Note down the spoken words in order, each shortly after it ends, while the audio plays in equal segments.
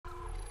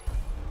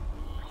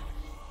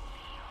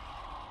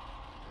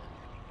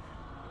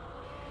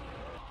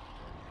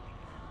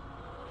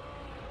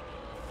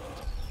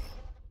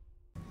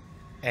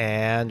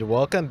And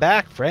welcome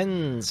back,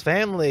 friends,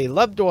 family,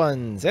 loved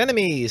ones,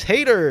 enemies,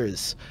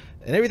 haters,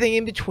 and everything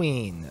in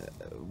between,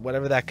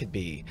 whatever that could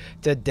be,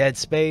 to Dead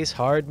Space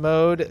Hard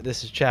Mode.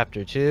 This is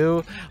Chapter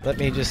 2. Let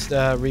me just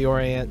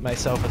reorient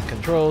myself with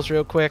controls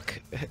real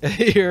quick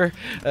here,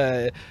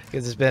 because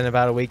it's been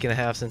about a week and a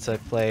half since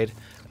I've played.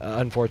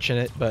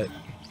 Unfortunate, but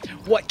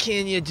what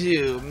can you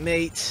do,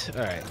 mate?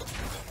 Alright.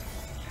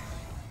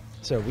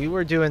 So we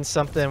were doing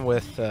something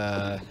with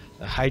a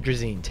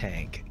hydrazine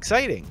tank.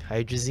 Exciting,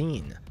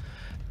 hydrazine.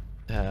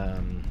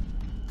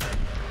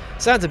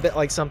 Sounds a bit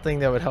like something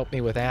that would help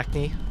me with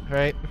acne,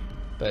 right?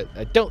 But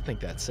I don't think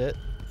that's it.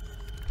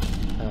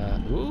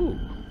 Ooh,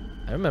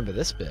 I remember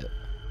this bit.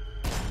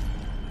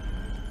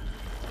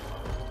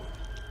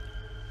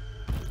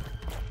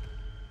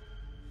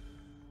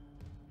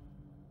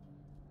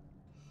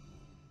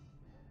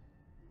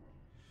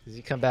 Does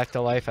he come back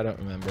to life? I don't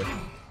remember.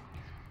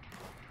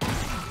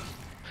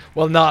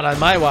 Well, not on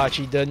my watch,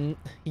 he didn't.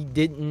 He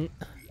didn't.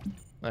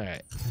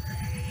 Alright.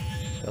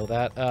 Fill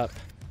that up.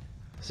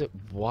 Is it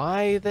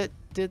Y that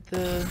did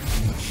the...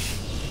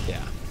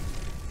 Yeah.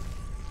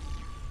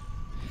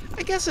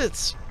 I guess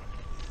it's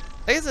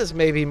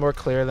maybe more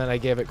clear than I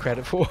gave it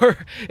credit for.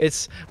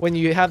 It's when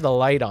you have the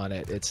light on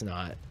it, it's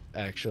not,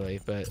 actually,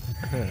 but...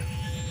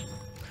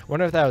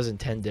 Wonder if that was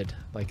intended,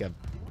 like a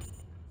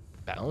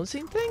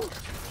balancing thing?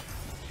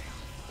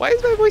 Why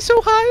is my voice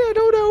so high? I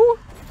don't know.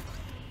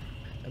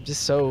 I'm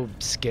just so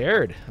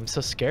scared. I'm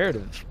so scared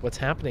of what's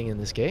happening in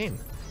this game.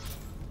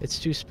 It's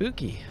too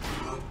spooky.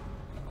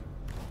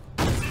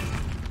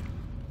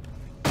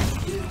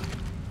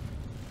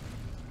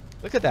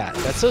 Look at that.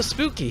 That's so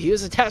spooky. He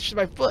was attached to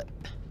my foot.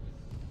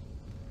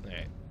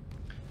 Alright.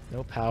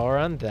 No power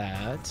on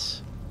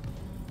that.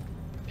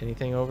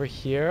 Anything over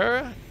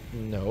here?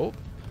 Nope.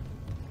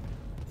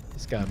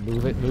 Just gotta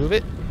move it, move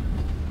it.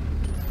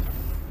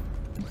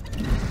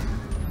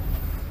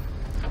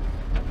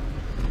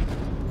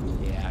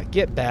 Yeah,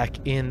 get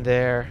back in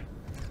there.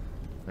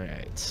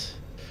 Alright.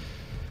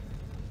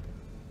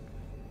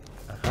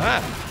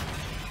 Aha!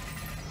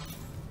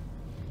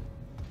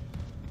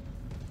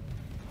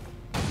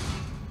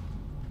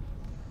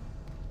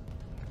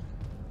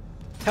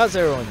 How's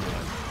everyone doing?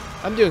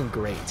 I'm doing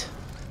great.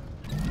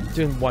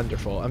 Doing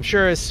wonderful. I'm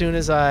sure as soon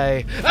as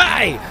I...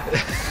 Aye!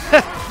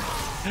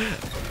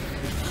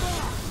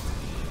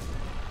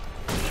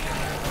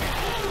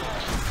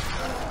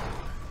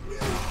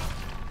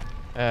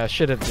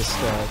 Should have just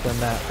done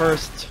that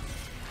first.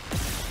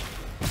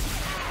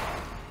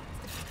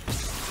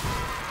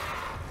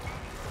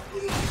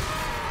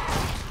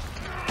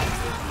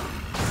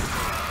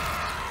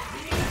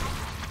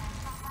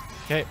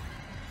 Okay.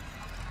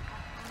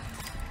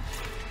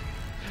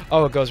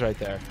 Oh, it goes right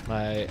there.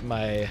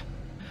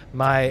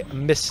 My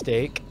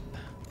mistake.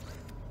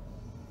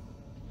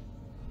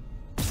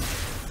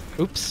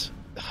 Oops.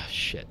 Oh,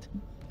 shit.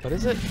 What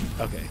is it?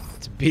 Okay,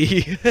 it's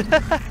B.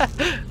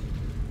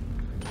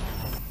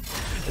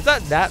 It's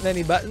not that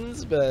many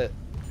buttons, but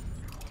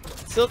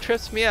it still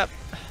trips me up.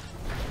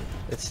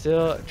 It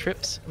still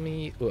trips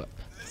me up.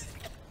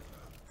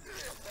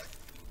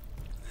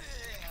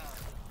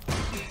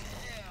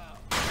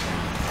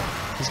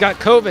 He's got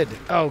COVID.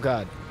 Oh,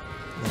 God.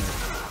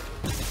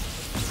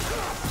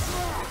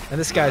 And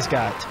this guy's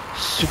got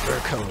super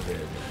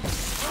COVID.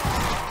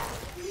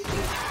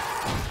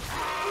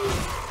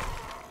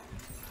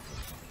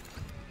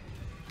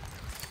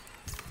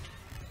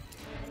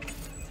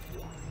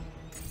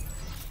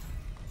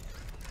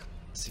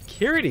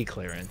 Security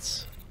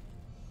clearance?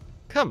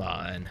 Come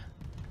on.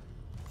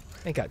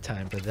 Ain't got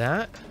time for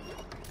that.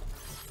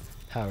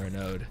 Power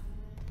node.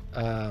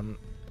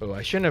 Oh,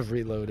 I shouldn't have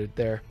reloaded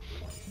there.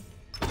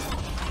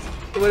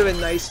 It would have been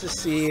nice to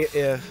see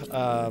if,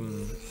 oh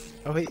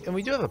wait, and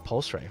we do have a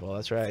pulse rifle,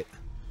 that's right.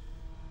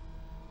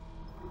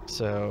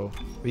 So,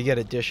 we get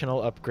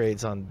additional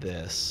upgrades on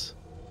this.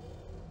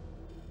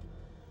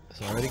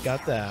 So I already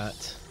got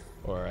that.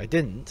 Or I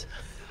didn't.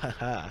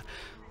 Haha.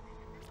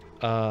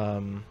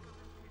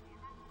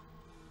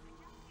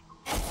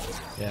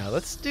 Yeah,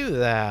 let's do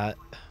that.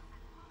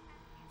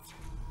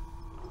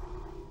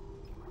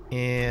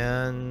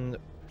 And...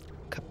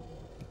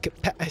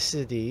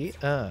 capacity,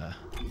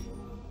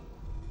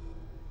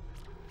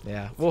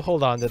 yeah, we'll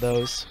hold on to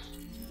those.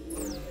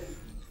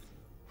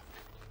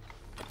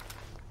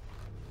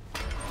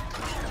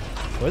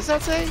 What does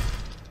that say?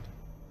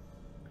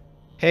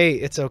 Hey,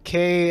 it's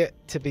okay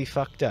to be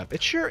fucked up.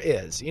 It sure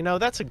is. You know,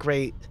 that's a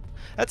great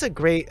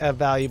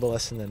valuable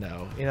lesson to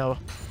know. You know,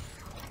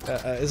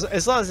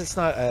 as long as it's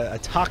not a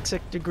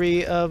toxic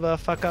degree of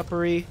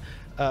fuck-uppery,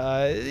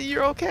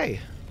 you're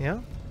okay. You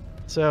know?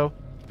 So,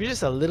 if you're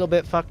just a little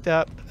bit fucked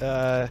up,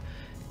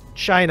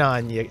 shine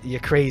on, you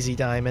crazy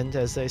diamond,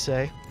 as they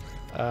say.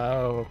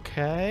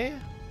 Okay.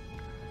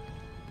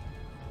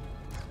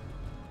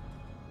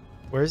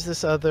 Where's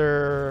this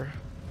other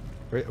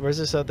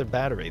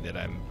battery that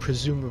I'm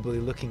presumably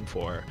looking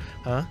for?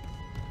 Huh?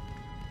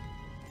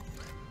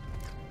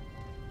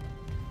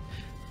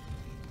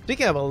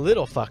 Speaking of a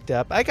little fucked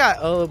up, I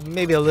got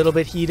maybe a little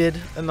bit heated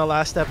in the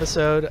last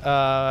episode.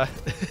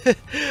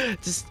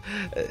 Just,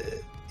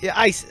 yeah,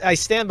 I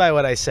stand by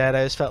what I said.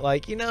 I just felt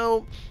like, you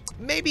know,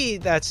 maybe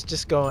that's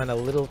just going a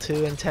little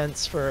too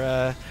intense for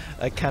a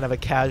kind of a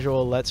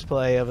casual let's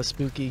play of a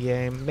spooky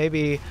game.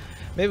 Maybe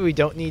we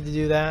don't need to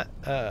do that.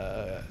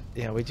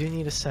 Yeah, we do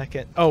need a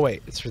second. Oh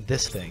wait, it's for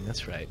this thing.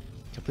 That's right.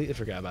 Completely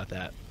forgot about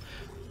that.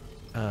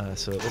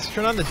 So let's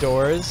turn on the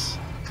doors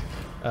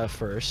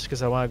first,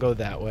 because I want to go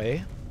that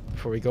way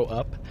before we go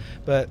up.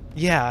 But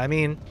yeah, I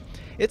mean,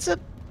 it's a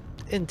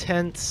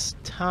intense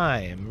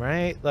time,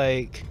 right?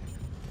 Like,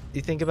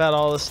 you think about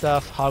all the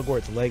stuff,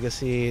 Hogwarts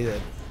Legacy,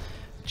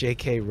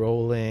 J.K.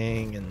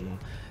 Rowling, and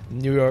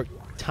New York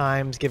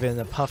Times giving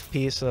a puff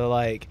piece, so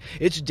like,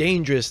 it's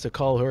dangerous to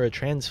call her a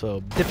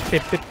transphobe.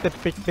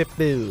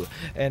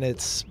 And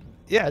it's,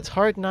 yeah, it's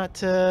hard not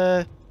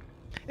to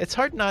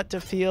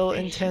feel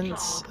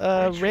intense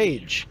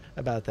rage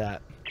about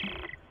that.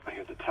 I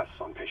hear the tests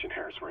on patient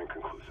Harris were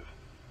inconclusive.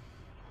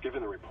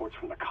 Given the reports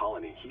from the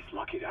colony, he's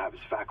lucky to have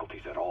his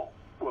faculties at all.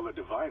 Well, a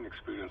divine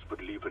experience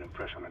would leave an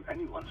impression on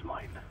anyone's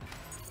mind.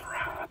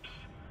 Perhaps.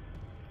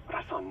 But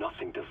I saw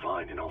nothing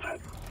divine in all that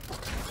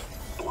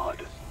blood.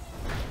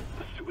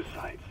 The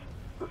suicides.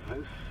 This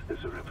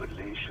is a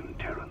revelation,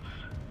 Terrence.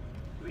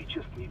 We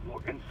just need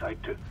more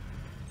insight to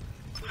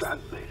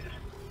translate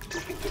it. Do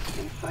you think this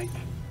insight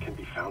can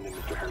be found in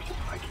Mr. Harris's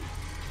psyche?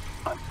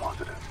 I'm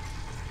positive.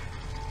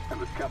 And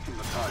with Captain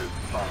Matthias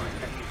following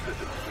any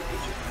visit to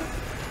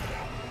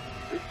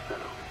this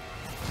fellow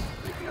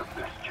may be our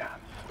best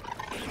chance.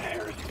 Mr.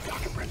 Harris is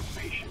Dr. Brent's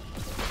patient.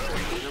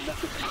 Your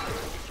method.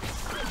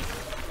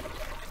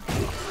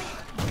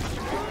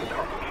 Things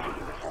are complicated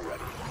in this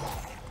already.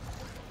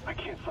 I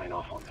can't sign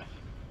off on this.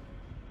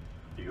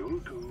 You'll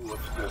do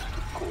what's best,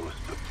 of course,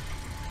 but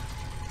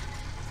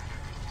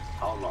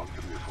how long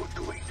can we afford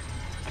to wait?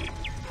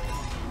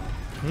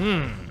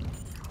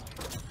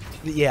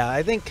 Yeah,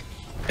 I think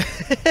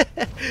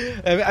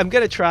I'm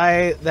gonna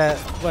try that.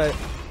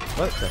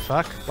 What the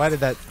fuck? Why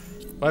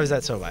was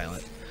that so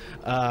violent?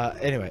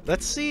 Anyway,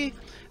 let's see.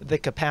 The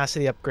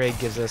capacity upgrade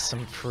gives us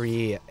some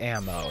free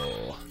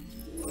ammo,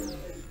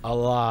 a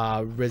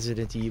la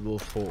Resident Evil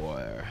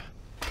 4.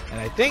 And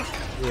I think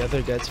the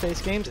other Dead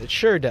Space games, it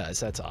sure does.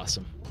 That's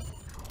awesome.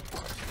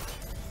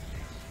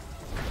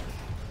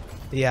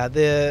 Yeah,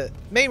 the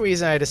main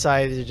reason I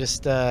decided to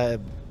just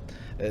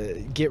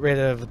get rid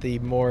of the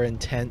more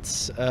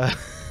intense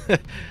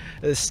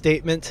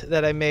statement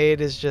that I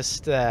made is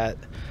just that,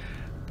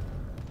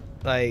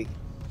 like,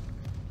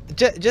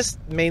 just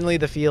mainly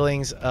the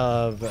feelings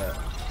of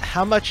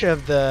how much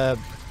of the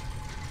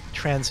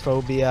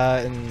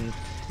transphobia and,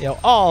 you know,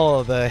 all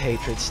of the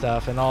hatred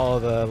stuff and all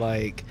of the,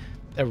 like,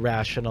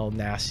 irrational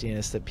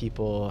nastiness that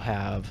people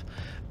have,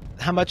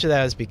 how much of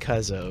that is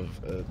because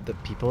of the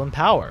people in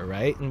power,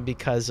 right? And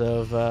because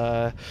of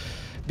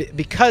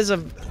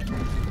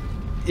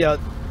you know,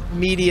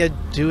 media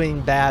doing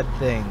bad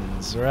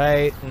things,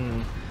 right?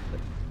 And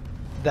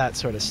that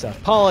sort of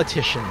stuff.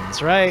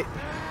 Politicians, right?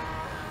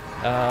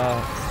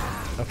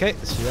 Okay,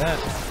 let's do that.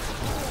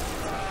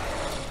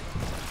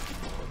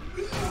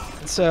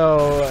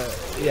 So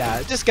yeah,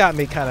 it just got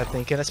me kind of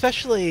thinking,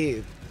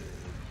 especially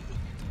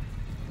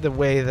the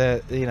way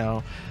that, you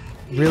know,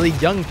 really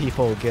young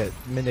people get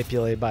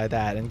manipulated by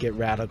that and get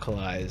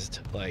radicalized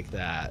like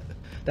that.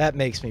 That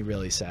makes me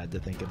really sad to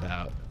think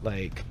about.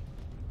 Like,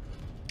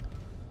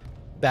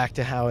 back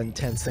to how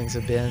intense things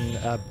have been.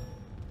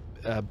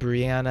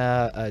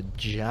 Brianna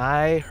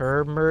Jai,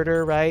 her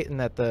murder, right? And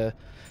that the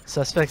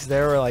suspects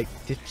there were like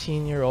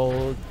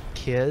 15-year-old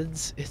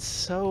kids.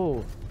 It's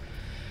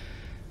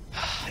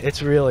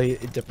really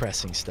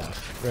depressing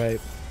stuff, right?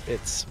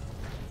 It's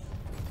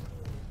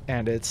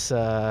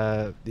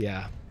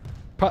yeah,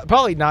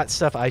 probably not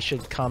stuff I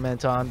should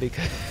comment on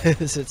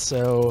because it's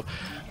so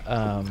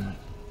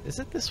is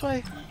it this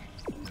way?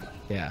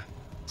 Yeah.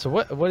 So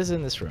what is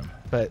in this room?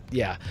 But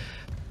yeah,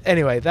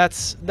 anyway,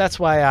 that's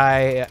why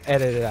I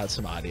edited out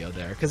some audio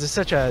there, because it's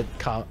such a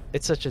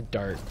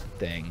dark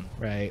thing,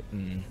 right?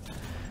 And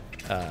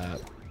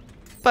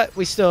but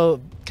we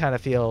still kind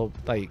of feel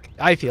like,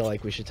 I feel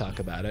like we should talk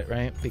about it,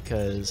 right?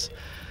 Because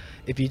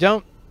if you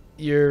don't,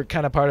 you're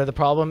kind of part of the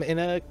problem in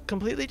a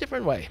completely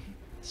different way.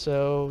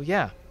 So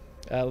yeah,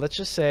 let's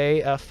just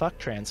say fuck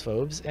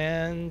transphobes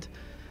and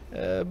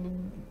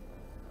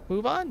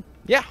move on.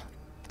 Yeah,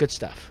 good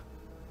stuff.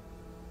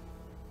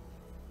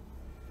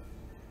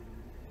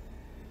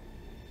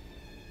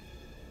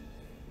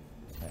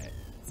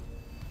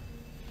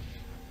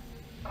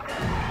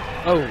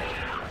 All right.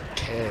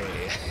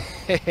 Okay.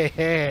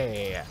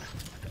 Hey.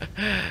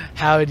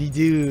 How'd you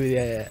do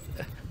that?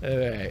 All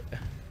right.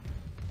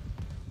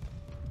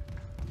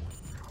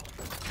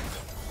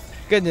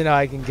 Good to know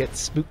I can get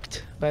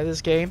spooked by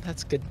this game.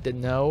 That's good to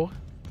know.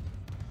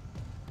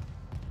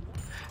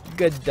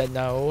 Good to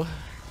know.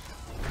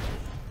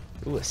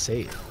 Ooh, a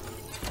save.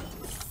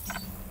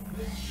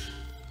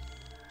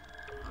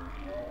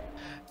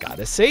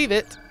 Gotta save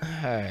it.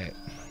 Alright.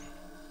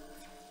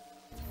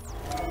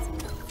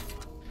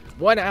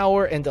 1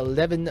 hour and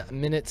 11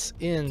 minutes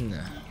in.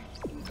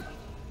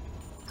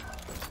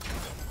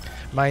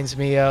 Reminds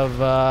me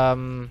of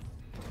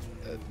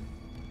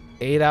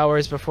 8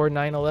 hours before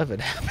 9/11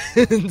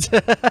 happened.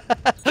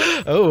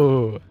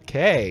 Oh,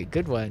 okay.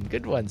 Good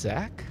one,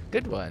 Zach.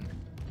 Good one.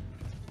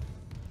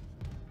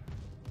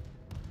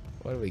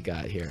 What do we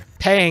got here?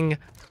 Pang!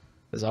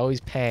 There's always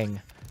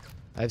pang.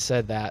 I've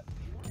said that.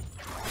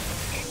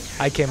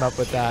 I came up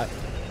with that.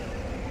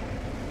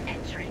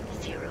 Entering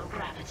 0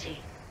 gravity.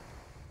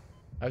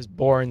 I was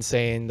born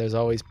saying there's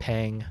always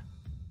pang.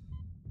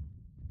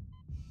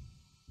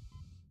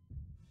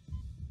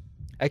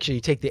 Actually,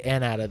 you take the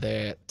N out of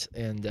that,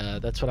 and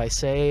that's what I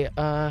say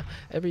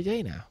every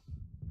day now.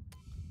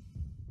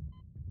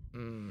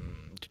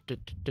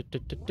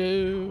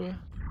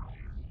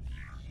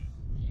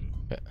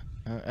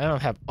 I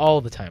don't have all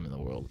the time in the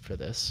world for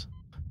this,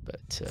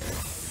 but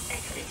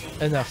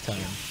enough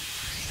time.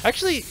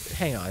 Actually,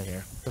 hang on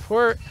here.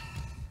 Before,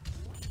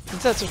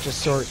 since that's such a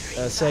short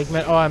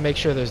segment, I make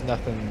sure there's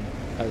nothing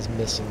I was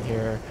missing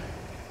here.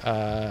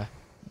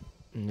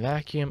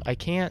 Vacuum. I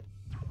can't.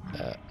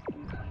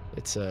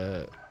 There's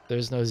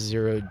no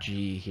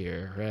 0G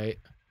here, right?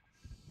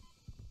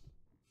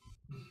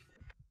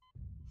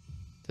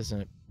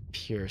 Doesn't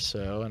appear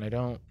so, and I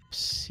don't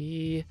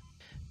see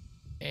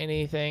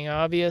anything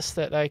obvious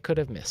that I could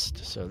have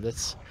missed. So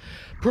let's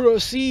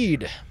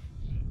proceed.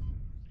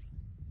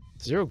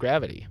 0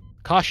 gravity.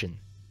 Caution.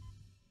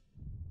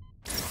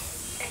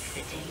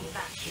 Exiting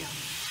vacuum.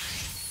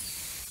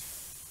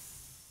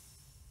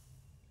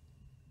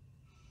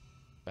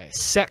 By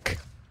SEC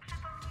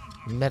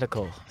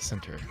Medical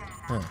Center.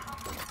 Huh.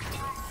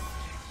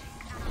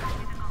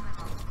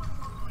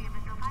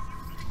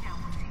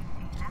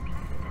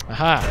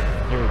 Aha!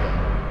 Here we go.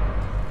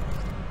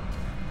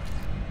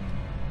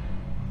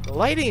 The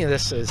lighting of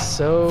this is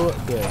so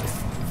good.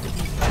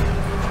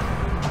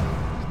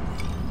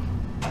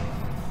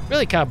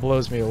 Really kind of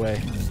blows me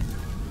away.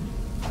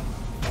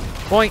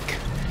 Boink!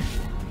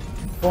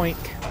 Boink.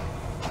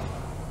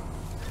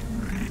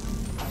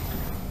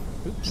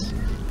 Oops.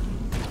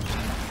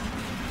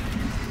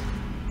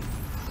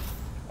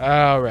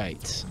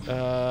 Alright.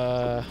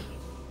 So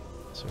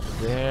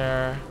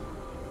there.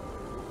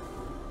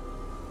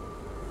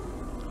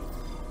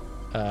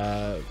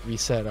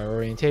 Reset our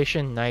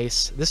orientation.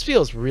 Nice. This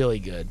feels really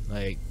good.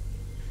 Like,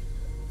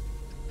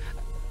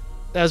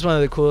 that was one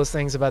of the coolest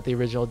things about the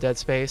original Dead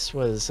Space,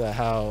 was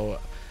how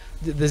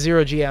the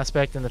 0G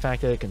aspect and the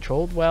fact that it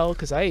controlled well,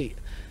 because I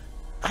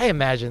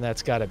imagine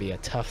that's got to be a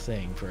tough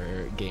thing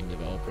for game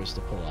developers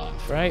to pull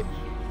off, right?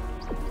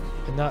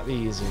 Could not be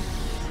easy.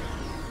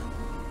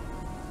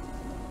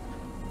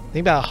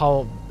 Think about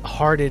how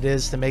hard it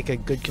is to make a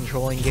good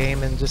controlling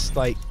game in just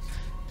like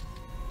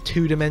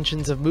 2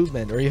 dimensions of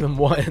movement, or even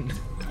 1.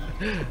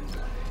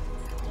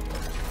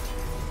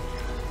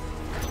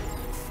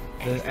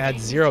 Then add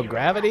 0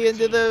 gravity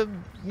into the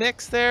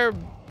mix there.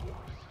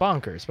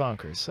 Bonkers,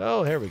 bonkers.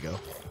 Oh, here we go.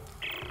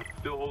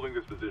 Still holding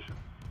this position.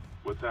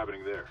 What's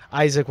happening there?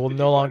 Isaac will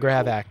no longer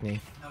have acne.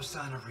 No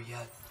sign of her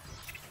yet.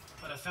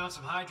 But I found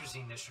some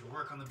hydrazine that should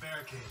work on the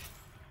barricade.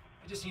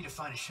 I just need to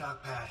find a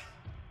shock pad.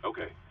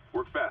 Okay.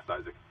 Work fast,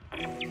 Isaac.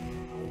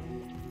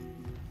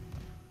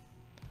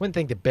 Wouldn't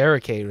think the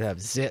barricade would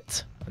have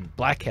zit and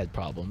blackhead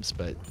problems,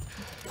 but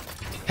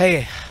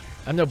hey,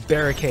 I'm no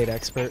barricade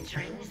expert.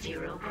 Entering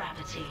 0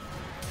 gravity.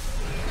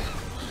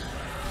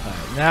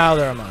 Alright, now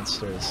there are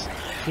monsters.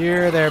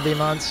 Here there be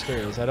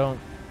monsters. I don't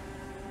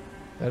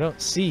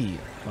see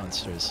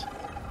monsters.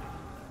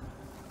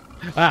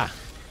 Ah!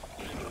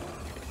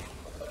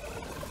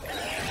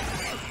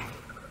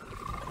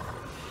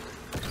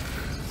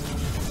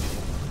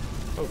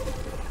 Oh.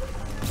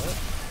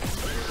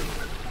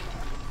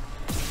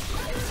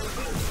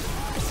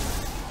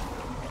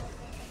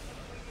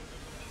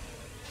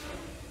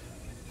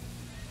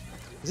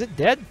 Is it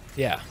dead?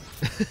 Yeah.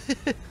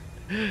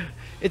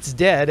 It's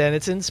dead and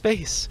it's in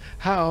space.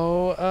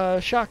 How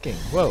shocking.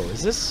 Whoa,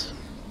 is this...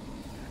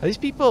 Are these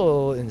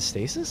people in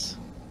stasis?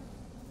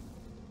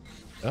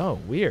 Oh,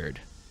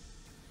 weird.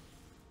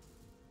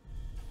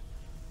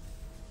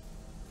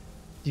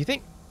 Do you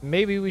think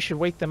maybe we should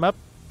wake them up?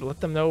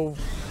 Let them know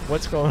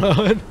what's going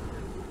on?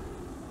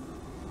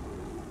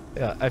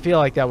 Yeah, I feel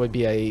like that would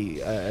be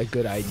a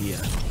good idea.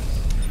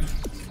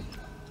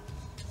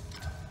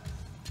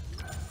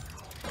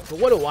 But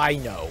what do I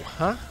know,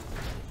 huh?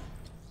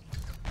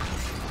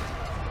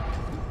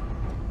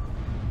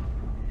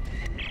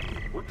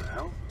 What the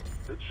hell?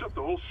 It shut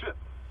the whole ship.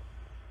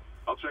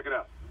 I'll check it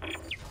out.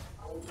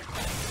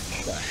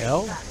 The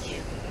hell?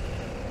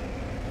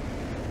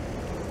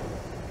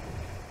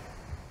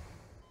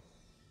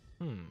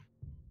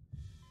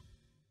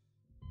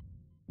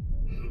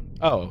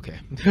 Oh, okay.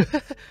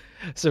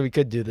 So we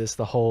could do this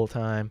the whole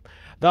time.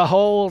 The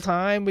whole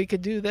time we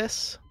could do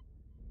this?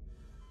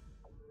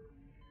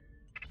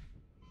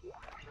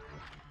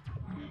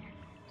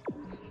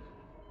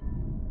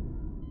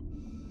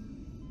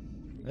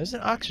 There's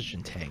an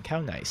oxygen tank. How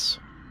nice.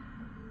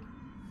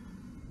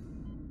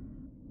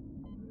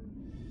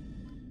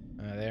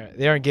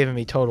 They aren't giving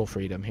me total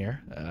freedom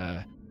here.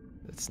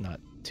 That's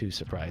not too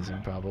surprising,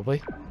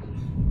 probably.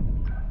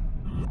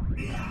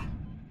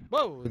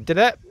 Whoa! Did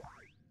that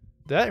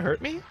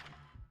hurt me?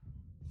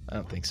 I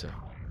don't think so.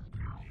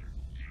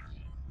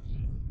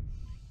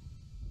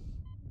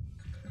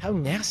 How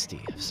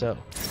nasty, if so.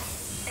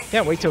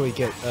 Can't wait till we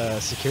get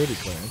security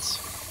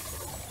clearance.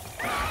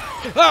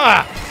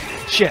 Ah!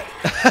 Shit.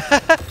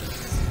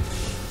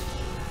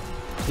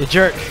 You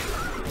jerk.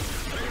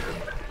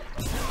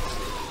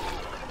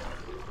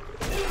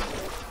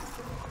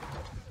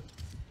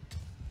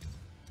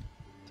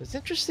 So it's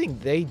interesting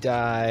they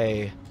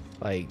die,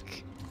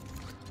 like,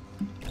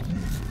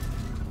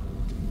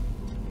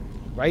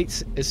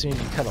 right as soon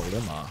as you cut a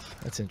limb off.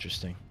 That's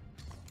interesting.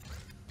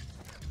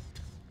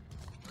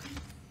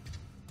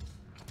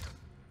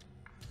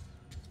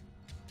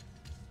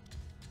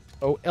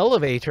 Oh,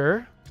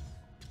 elevator.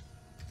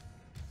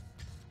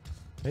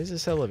 Where's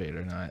this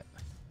elevator not?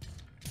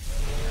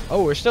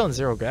 Oh, we're still in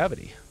zero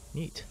gravity.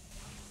 Neat.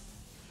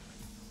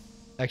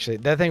 Actually,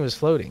 that thing was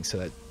floating,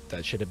 so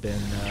that should have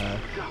been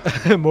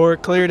more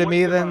clear to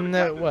me than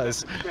it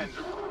was.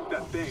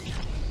 That thing.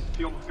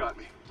 He almost got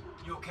me.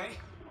 You okay?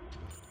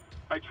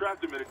 I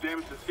trapped him in a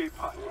damaged escape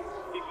pod.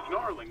 He's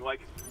snarling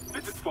like,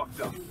 this is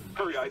fucked up.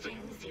 Hurry, Isaac.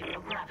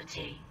 Zero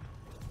gravity.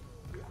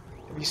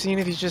 Have you seen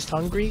if he's just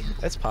hungry?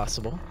 That's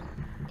possible.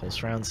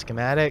 Pulse round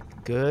schematic.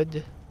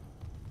 Good.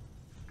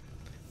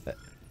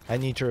 I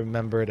need to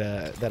remember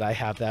that I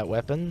have that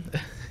weapon.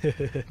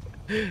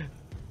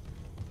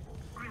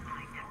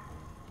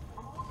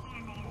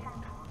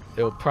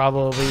 It'll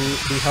probably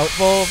be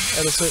helpful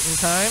at a certain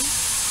time.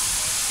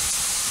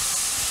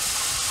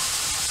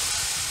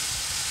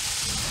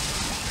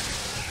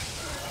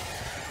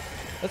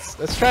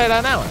 Let's try it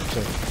out now,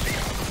 actually.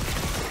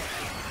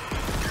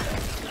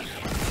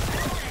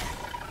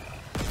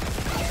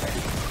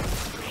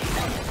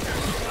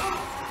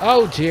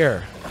 Oh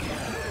dear.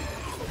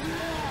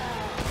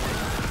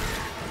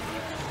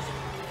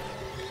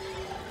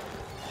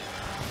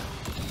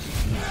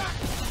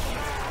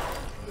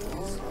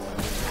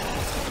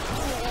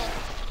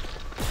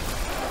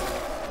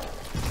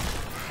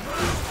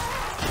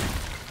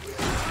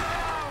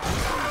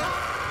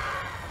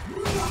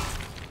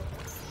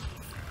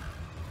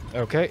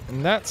 Okay,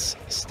 and that's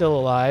still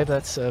alive.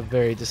 That's a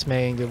very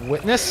dismaying to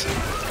witness.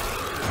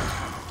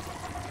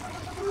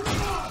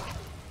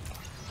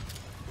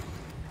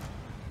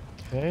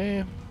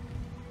 Okay.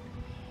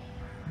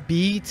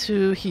 B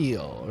to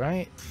heal,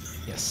 right?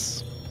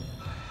 Yes.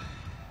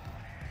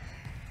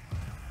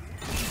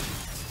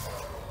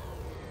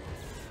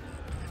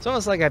 It's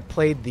almost like I've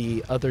played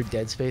the other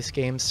Dead Space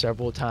games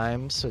several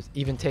times, so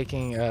even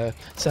taking a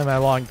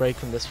semi-long break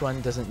from this one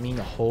doesn't mean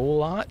a whole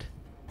lot.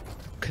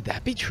 Could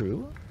that be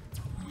true?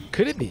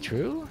 Could it be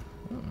true?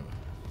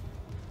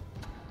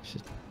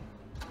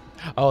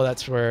 Oh,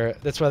 that's where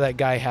that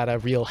guy had a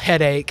real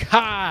headache.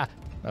 Ha!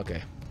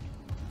 Okay.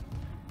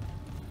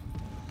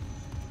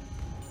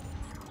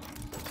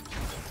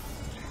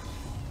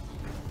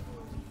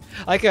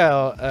 Like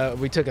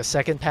we took a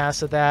second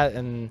pass at that,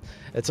 and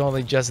it's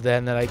only just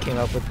then that I came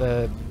up with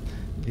the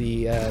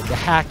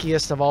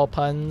hackiest of all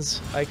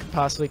puns I could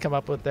possibly come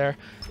up with there.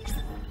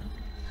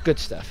 Good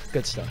stuff.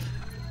 Good stuff.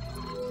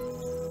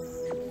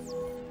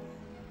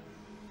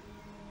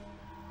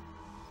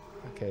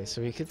 Okay,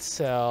 so we could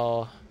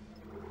sell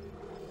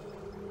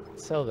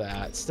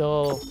that.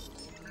 Still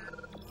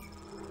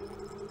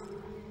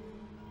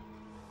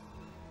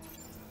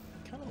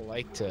kind of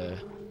like to.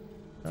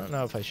 I don't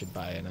know if I should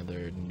buy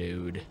another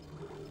node.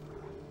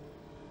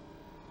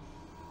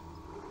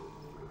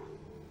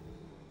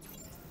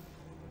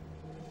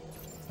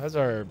 How's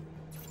our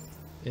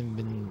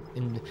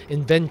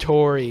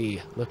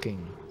inventory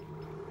looking?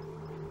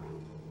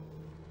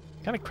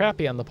 Kind of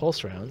crappy on the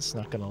pulse rounds,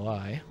 not gonna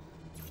lie.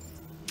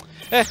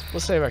 We'll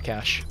save our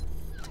cash.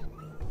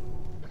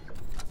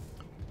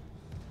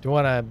 Don't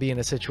want to be in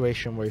a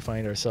situation where we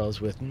find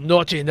ourselves with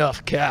not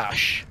enough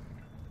cash.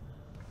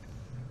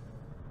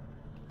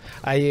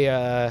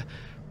 I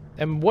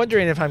am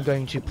wondering if I'm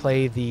going to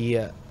play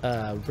the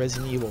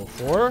Resident Evil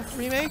 4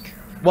 remake.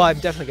 Well, I'm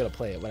definitely going to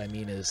play it. What I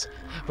mean is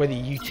for the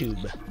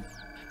YouTube.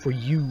 For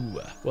you.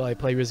 Will I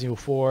play Resident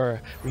Evil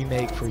 4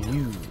 remake for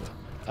you?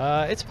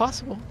 It's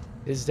possible.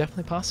 It's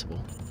definitely possible.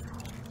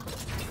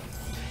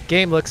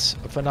 Game looks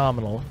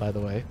phenomenal, by the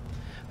way.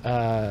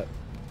 I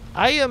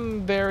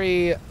am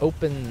very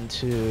open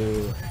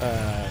to...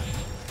 okay,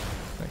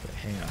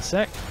 hang on a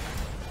sec.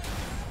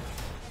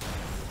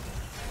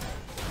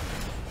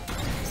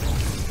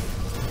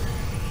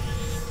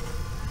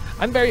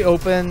 I'm very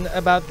open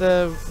about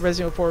the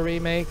Resident Evil 4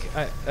 remake,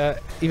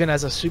 even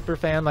as a super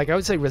fan. Like, I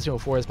would say Resident Evil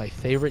 4 is my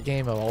favorite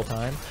game of all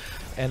time,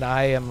 and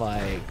I am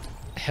like,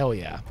 hell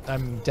yeah,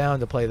 I'm down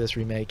to play this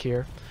remake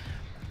here.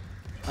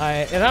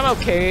 And I'm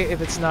okay if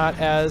it's not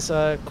as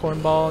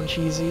cornball and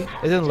cheesy.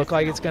 It doesn't look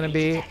like it's going to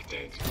be,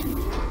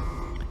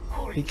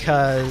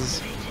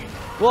 because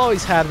we'll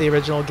always have the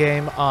original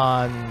game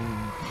on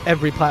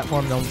every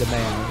platform known to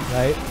man,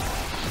 right?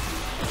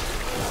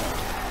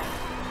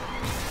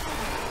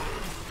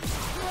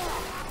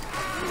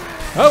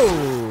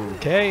 Oh,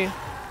 okay.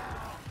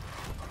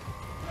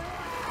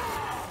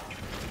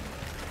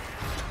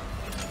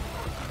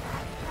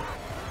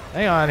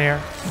 Hang on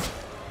here.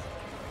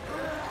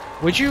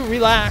 Would you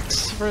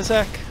relax for a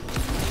sec?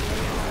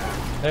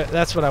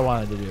 That's what I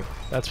wanted to do.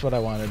 That's what I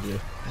wanted to do.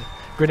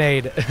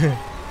 Grenade.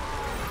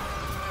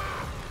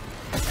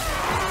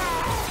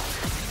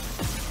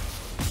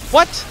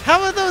 What?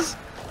 How are those?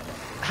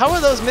 How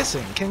are those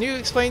missing? Can you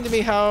explain to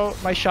me how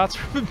my shots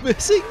were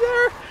missing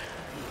there?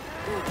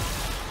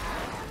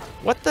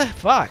 What the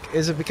fuck?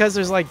 Is it because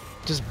there's like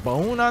just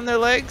bone on their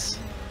legs?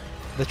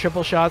 The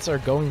triple shots are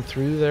going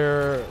through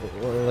their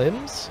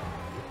limbs?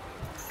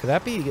 Could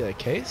that be the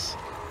case?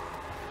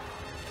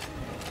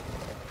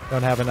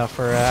 Don't have enough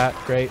for that.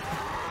 Great.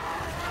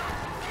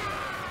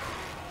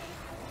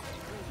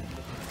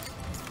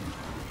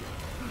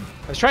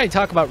 I was trying to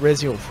talk about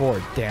Resident Evil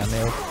 4. Damn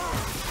it.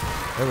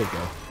 There we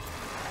go.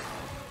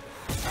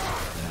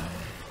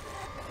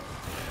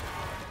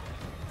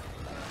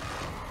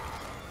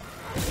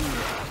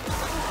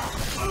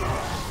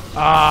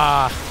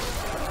 Ah!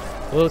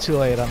 A little too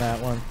late on that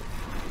one.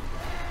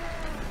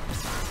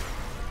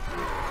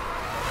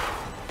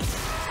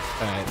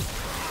 Alright.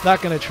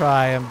 Not gonna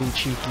try and be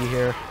cheeky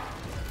here.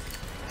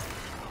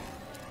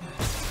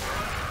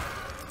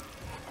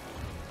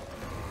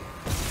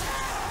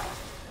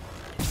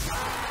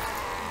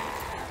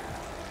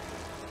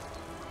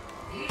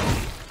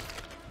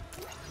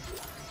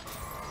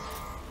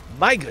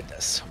 My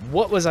goodness,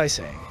 what was I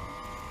saying?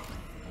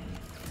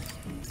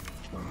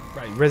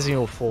 Right, Resident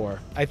Evil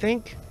 4. I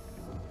think,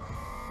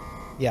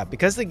 yeah,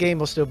 because the game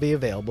will still be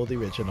available, the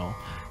original,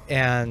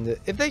 and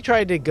if they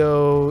tried to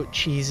go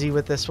cheesy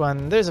with this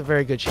one, there's a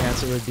very good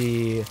chance it would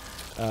be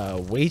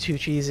way too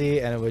cheesy,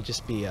 and it would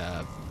just be,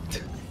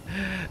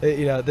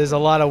 you know, there's a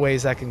lot of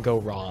ways that can go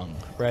wrong,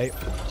 right?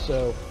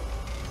 So,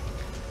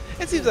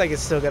 it seems like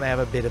it's still going to have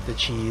a bit of the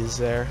cheese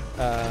there.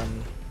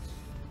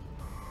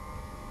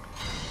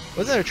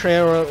 Wasn't there a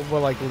trailer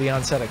where like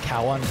Leon set a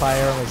cow on fire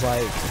and was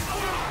like,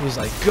 he was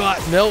like, got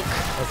milk?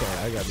 Okay,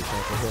 I gotta be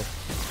careful here.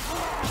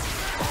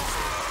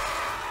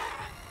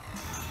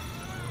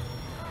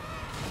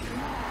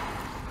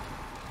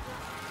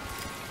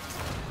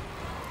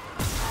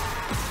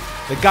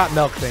 The got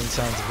milk thing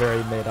sounds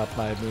very made up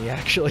by me,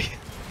 actually.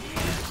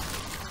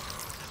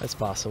 That's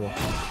possible.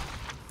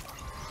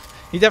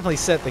 He definitely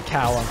set the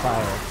cow on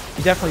fire.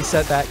 He definitely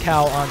set that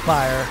cow on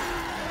fire.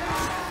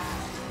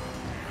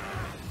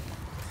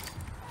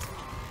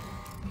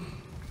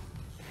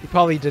 He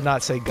probably did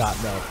not say got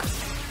milk.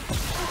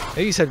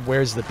 Maybe he said,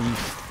 where's the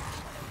beef?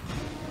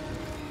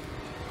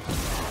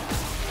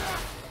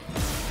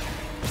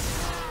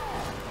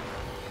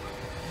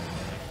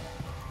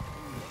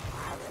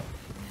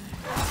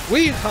 Will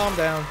you calm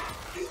down?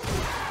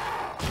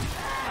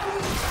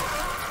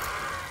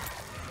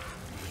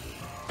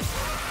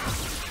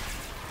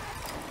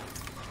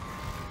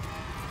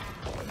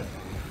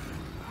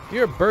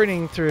 You're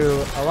burning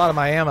through a lot of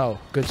my ammo,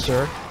 good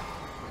sir.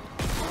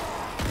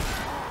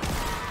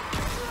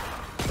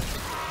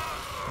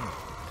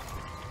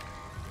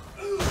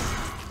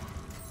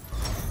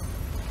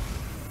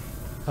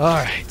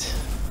 Alright.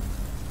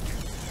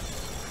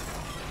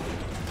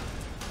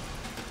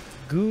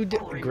 Good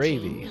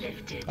gravy.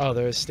 Oh,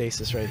 there's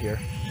stasis right here.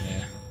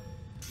 Yeah.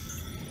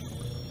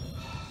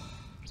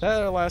 Is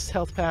that our last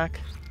health pack?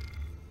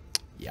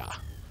 Yeah.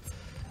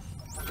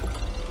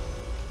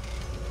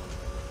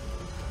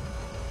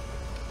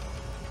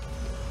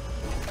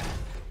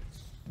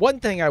 One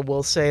thing I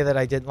will say that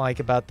I didn't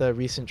like about the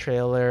recent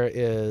trailer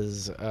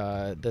is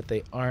that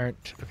they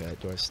aren't... Okay,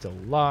 that door's still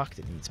locked.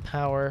 It needs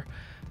power.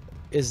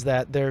 Is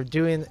that they're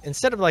doing,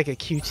 instead of like a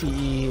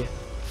QTE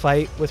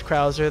fight with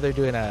Krauser, they're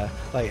doing a,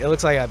 like, it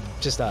looks like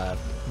just a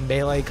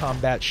melee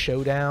combat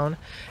showdown.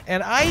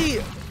 And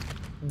I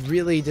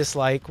really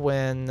dislike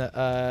when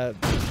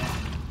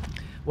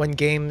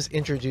games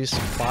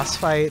introduce boss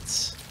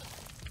fights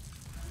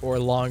or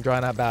long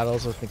drawn out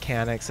battles with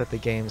mechanics that the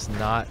game's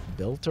not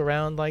built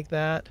around like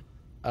that.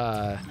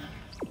 Okay,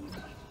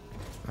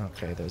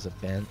 there's a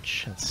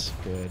bench. That's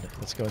good.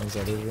 Let's go in these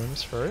other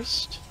rooms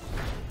first.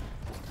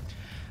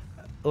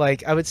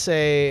 Like, I would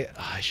say...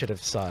 Oh, I should have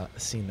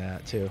seen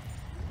that, too.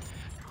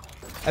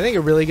 I think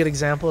a really good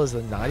example is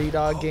the Naughty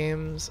Dog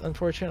games,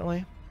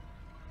 unfortunately.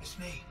 It's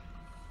me.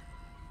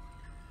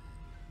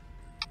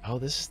 Oh,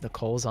 this is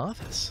Nicole's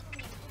office.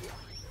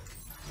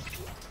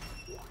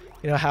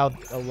 You know how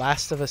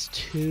Last of Us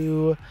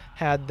 2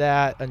 had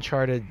that,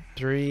 Uncharted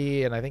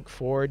 3, and I think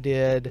 4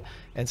 did,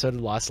 and so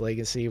did Lost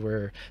Legacy,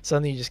 where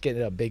suddenly you just get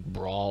in a big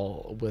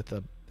brawl with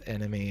an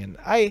enemy. And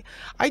I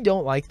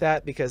don't like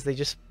that because they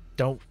just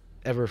don't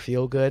ever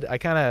feel good. I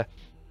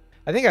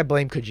think I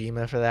blame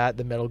Kojima for that.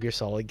 The Metal Gear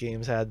Solid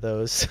games had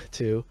those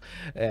too,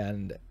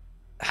 and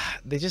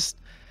they just,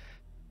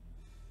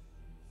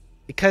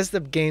 because the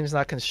game's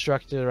not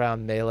constructed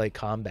around melee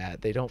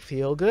combat, they don't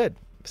feel good.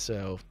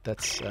 So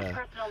that's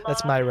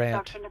my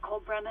rant. Dr.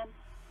 Nicole Brennan.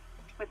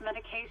 With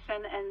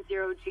medication and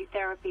zero-G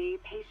therapy,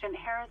 patient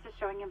Harris is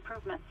showing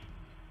improvements.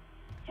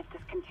 If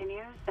this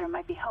continues, there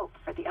might be hope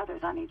for the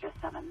others on Aegis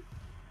VII.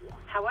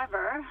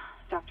 However,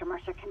 Dr.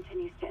 Mercer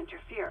continues to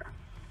interfere.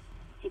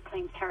 He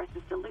claims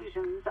Harris's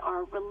delusions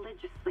are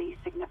religiously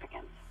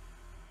significant.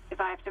 If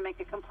I have to make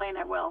a complaint,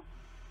 I will.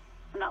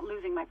 I'm not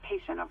losing my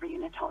patient over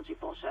unitology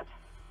bullshit.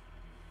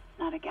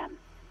 Not again.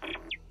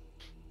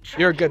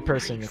 You're a good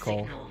person,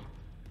 Nicole. Signal.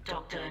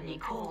 Dr.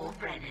 Nicole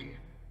Brennan.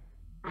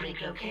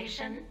 Rig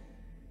location?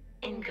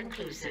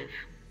 Inconclusive.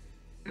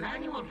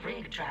 Manual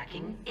rig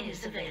tracking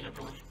is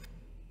available.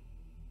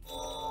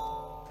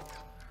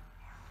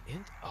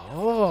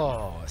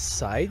 Oh, a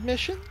side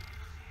mission?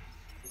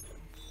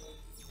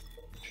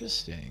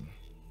 Interesting.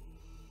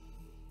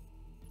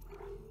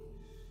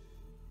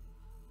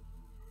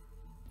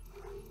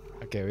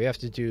 Okay, we have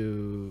to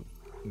do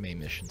main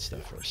mission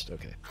stuff first.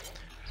 Okay.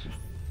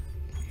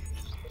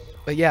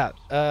 But yeah,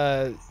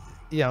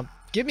 you know,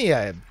 give me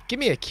a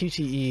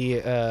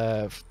QTE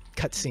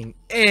cutscene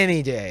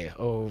any day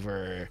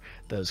over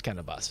those kind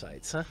of boss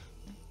fights, huh?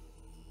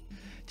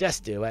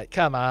 Just do it.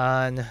 Come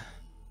on.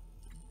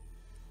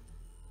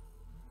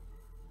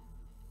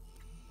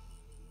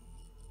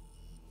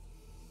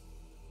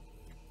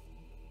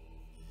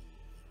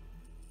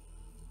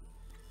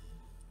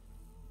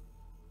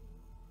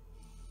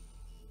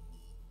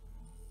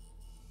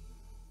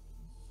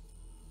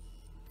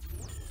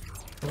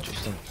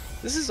 Interesting.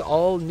 This is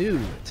all new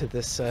to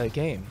this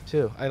game,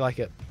 too. I like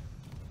it.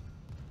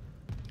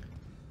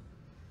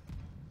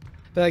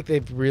 I feel like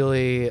they've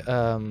really...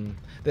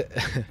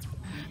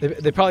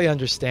 they probably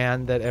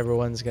understand that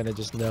everyone's going to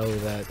just know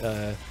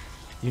that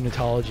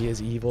unitology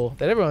is evil.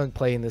 That everyone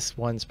playing this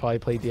one's probably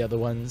played the other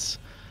ones.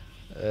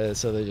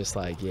 So they're just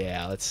like,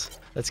 yeah, let's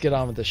get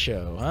on with the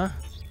show, huh?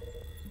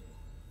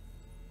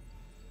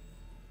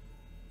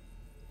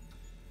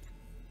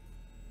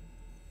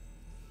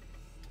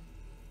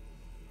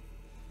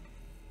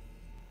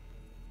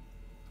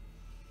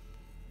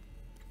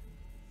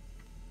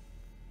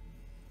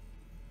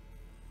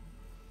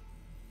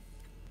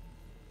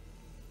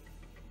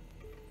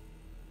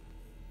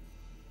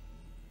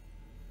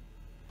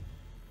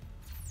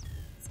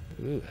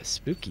 Ooh,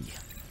 spooky.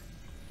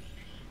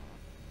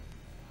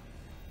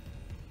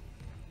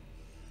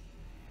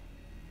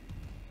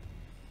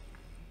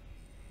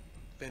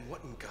 Ben,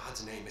 what in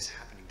God's name is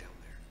happening down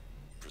there?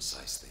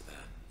 Precisely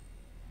that.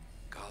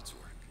 God's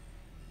work.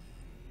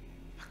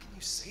 How can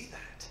you say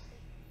that?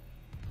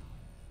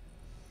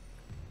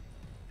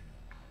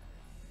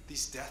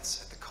 These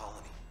deaths at the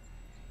colony.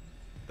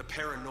 The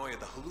paranoia,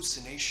 the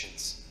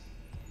hallucinations.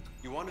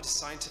 You wanted a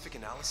scientific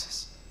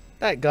analysis?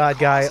 That God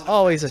guy,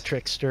 always a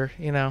trickster,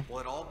 you know. Well,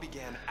 it all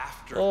began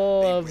after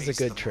Loves they a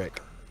good raised the trick.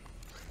 marker.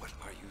 What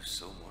are you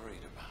so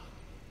worried about?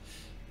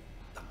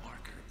 The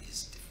marker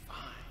is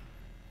divine.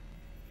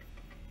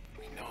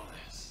 We know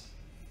this.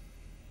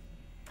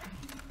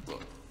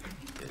 Look,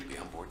 they'll be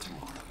on board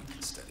tomorrow. You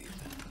can study it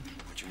then.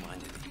 Put your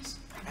mind at ease.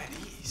 At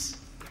ease?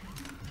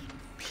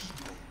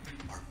 People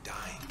are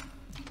dying.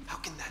 How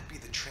can that be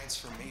the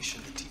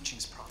transformation the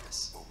teachings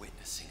promise? We're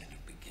witnessing a new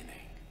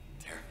beginning,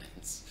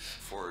 Terrence.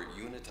 For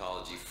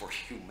unitology, for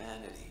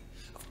humanity.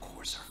 Of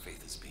course our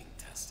faith is being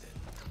tested.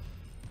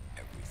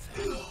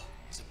 Everything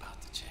is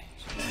about to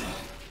change.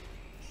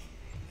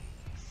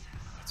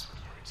 That's what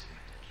worries me.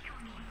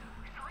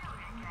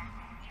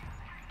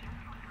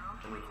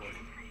 I'm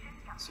recording.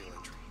 Seal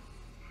entry.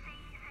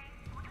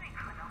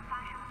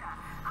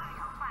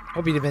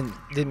 Hope you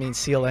didn't mean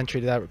seal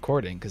entry to that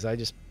recording, because I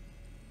just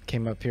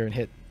came up here and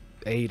hit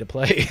A to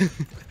play.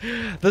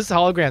 Those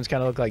holograms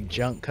kind of look like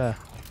junk, huh?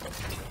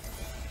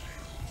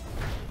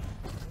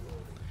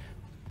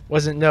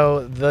 Wasn't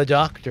the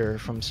Doctor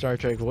from Star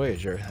Trek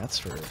Voyager. That's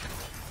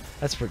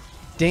for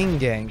ding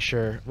dang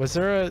sure. Was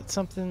there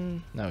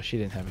something? No, she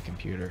didn't have a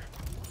computer.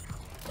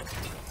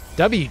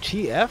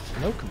 WTF?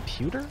 No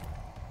computer?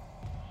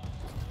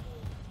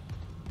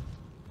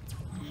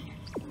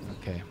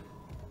 Okay.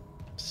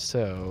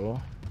 So...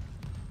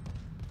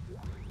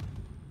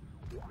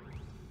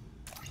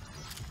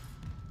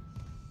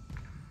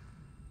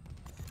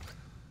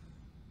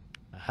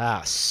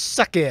 Aha,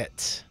 suck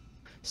it!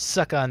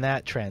 Suck on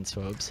that,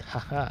 transphobes.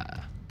 Haha.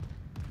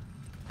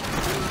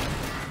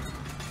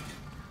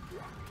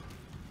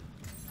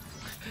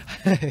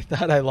 I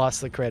thought I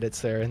lost the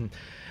credits there, and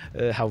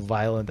how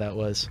violent that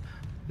was.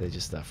 They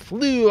just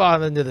flew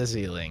on into the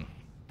ceiling.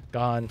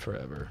 Gone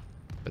forever.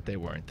 But they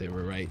weren't. They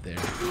were right there.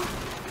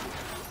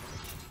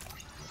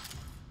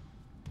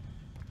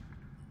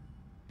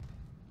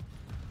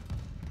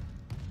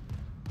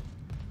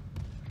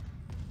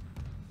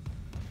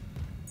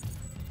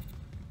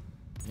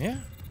 Yeah.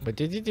 But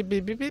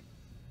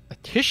a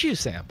tissue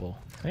sample.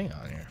 Hang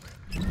on here.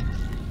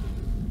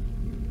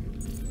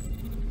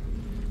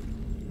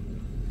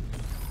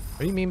 What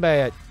do you mean by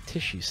a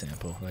tissue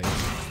sample?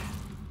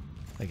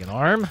 Like an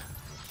arm?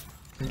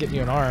 I can get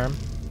you an arm.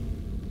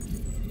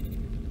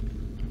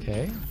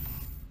 Okay.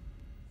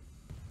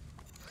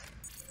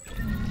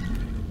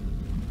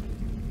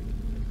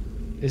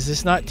 Is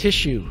this not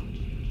tissue?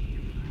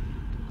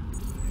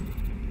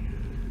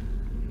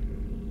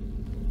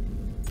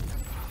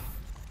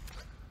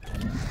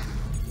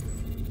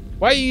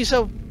 Why are you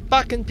so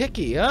fucking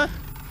picky, huh?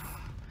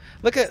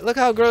 Look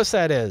how gross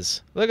that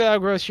is. Look at how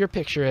gross your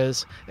picture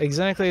is.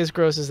 Exactly as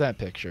gross as that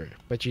picture.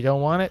 But you don't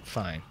want it?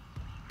 Fine.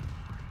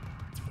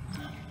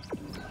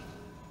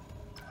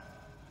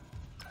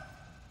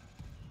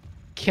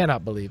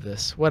 Cannot believe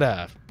this. What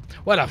a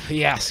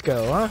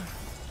fiasco, huh?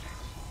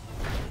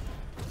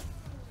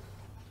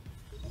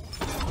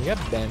 We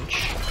got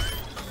bench.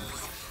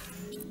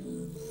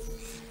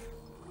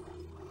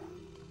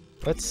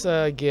 Let's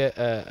get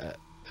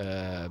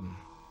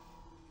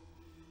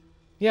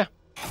yeah,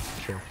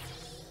 sure.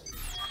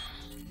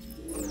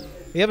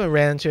 We haven't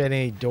ran into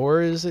any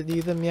doors that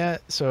need them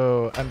yet,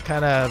 so I'm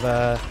kind of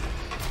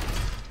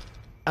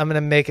I'm gonna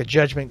make a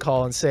judgment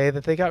call and say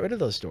that they got rid of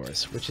those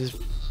doors, which is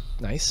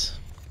nice.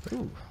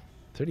 Ooh,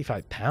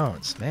 35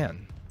 pounds,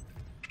 man.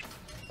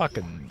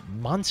 Fucking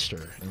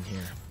monster in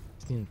here.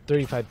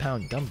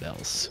 35-pound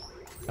dumbbells.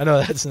 I know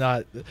that's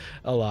not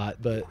a lot,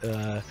 but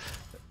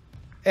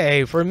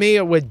hey, for me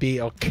it would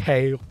be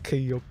okay.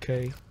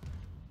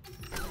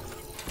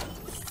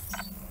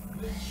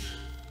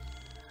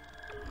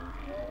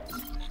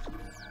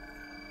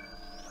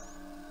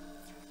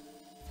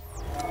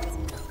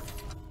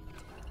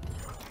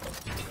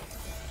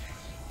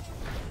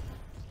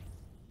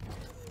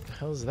 The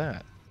hell's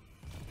that?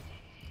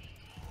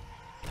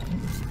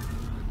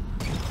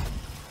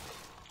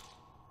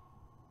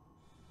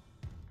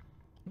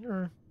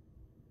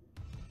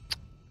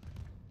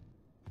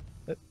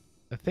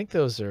 I think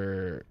those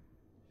are...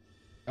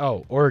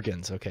 Oh,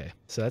 organs. Okay.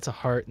 So that's a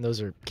heart and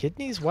those are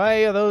kidneys?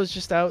 Why are those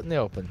just out in the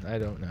open? I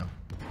don't know.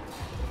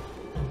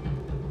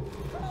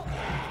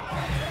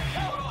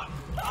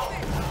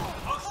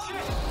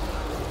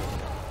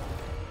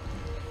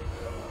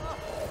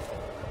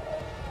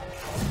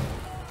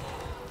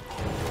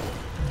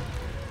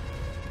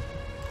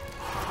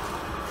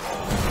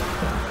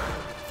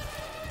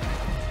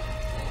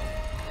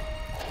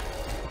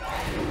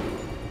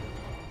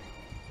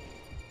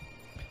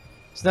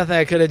 There's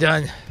nothing I could have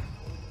done.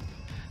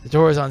 The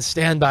door is on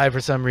standby for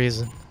some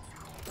reason.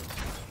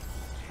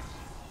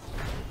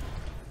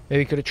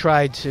 Maybe could have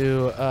tried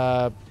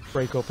to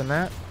break open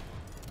that.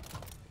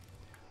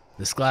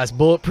 This glass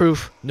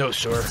bulletproof? No,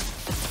 sir.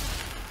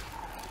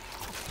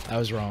 I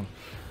was wrong.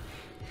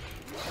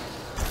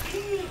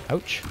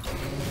 Ouch.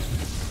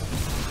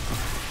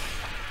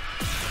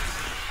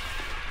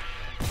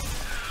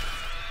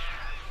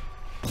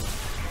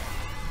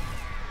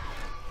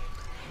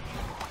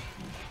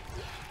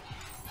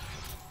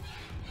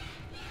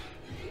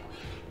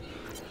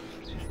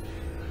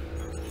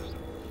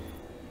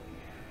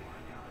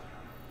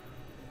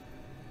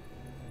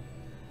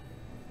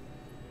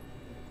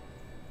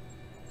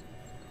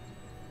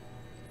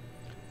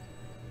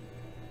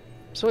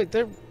 So wait,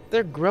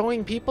 they're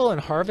growing people and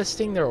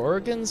harvesting their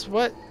organs?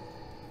 What?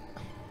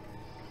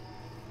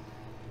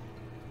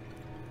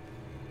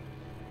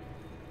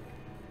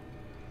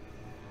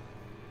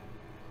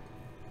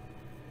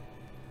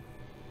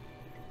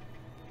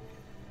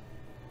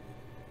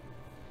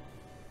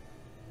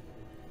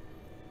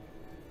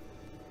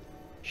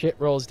 Shit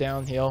rolls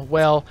downhill.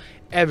 Well,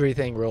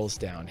 everything rolls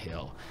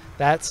downhill.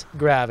 That's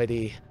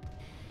gravity.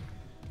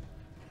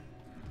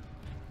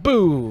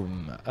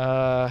 Boom.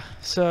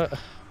 So...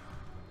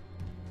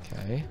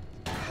 Okay.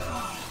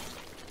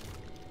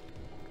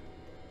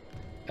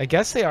 I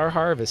guess they are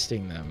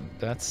harvesting them.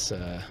 That's,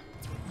 a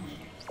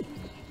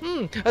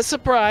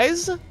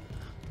surprise!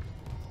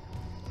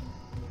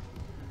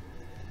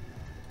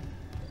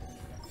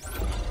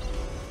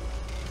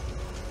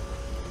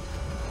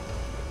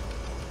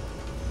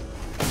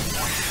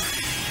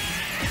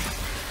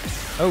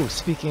 Oh,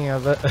 speaking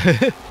of it...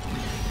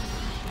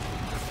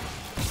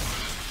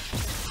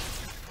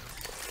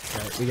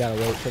 Right, we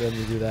gotta wait for them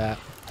to do that.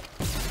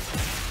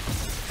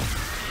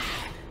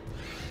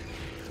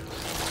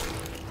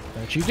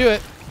 Don't you do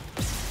it.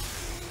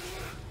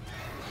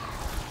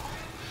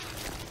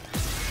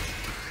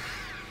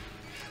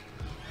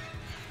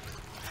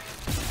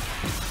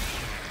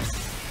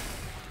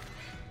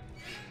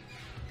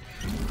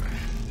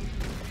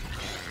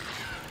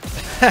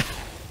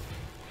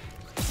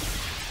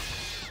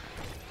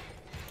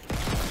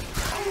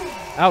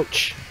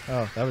 Ouch.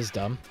 Oh, that was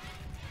dumb.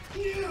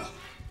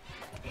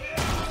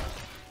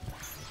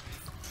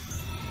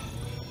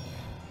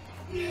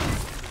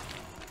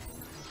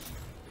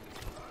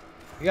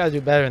 You gotta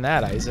do better than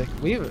that, Isaac.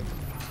 We've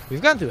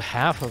gone through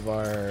half of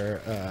our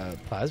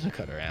plasma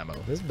cutter ammo.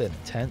 This has been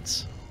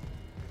intense.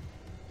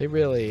 They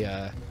really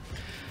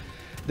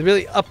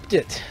upped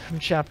it from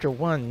chapter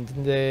 1,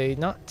 didn't they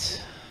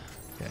not?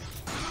 Okay.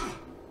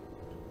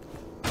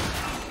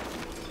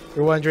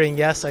 You're wondering,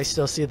 yes, I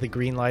still see the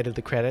green light of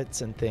the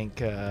credits and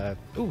think,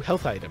 ooh,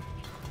 health item.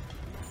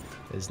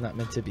 It is not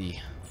meant to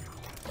be.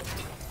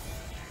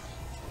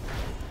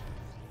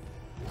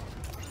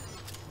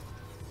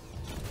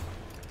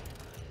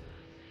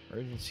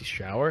 Emergency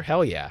shower?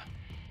 Hell yeah.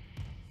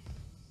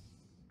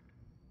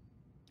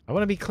 I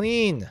want to be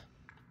clean.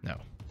 No.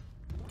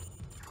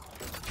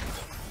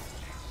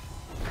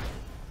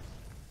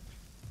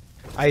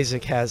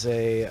 Isaac has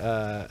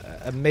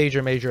a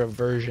major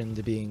aversion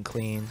to being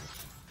clean.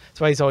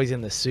 That's why he's always in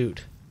the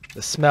suit.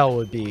 The smell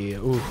would be,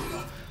 ooh,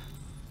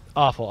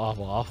 awful,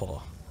 awful,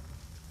 awful.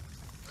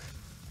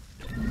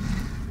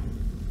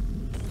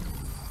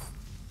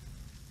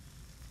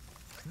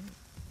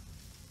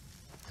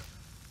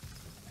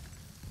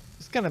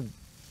 He's gonna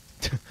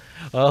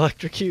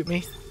electrocute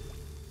me.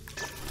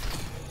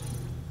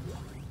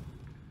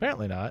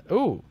 Apparently not.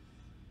 Ooh.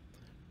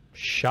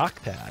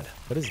 Shock pad.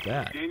 What is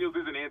that? Daniels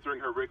isn't answering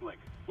her rig link.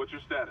 What's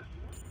your status?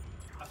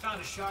 I found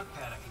a shock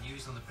pad I can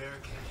use on the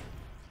barricade.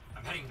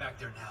 I'm heading back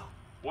there now.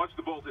 Watch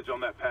the voltage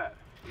on that pad.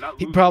 Not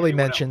He losing probably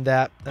anyone mentioned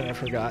that, and I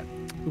forgot.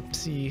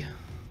 Oopsie.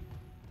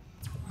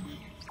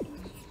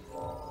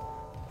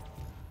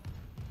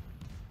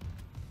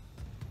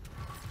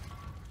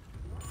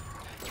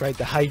 That's right,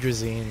 the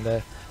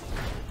hydrazine.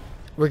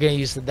 We're gonna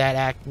use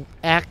that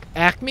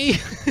Acme.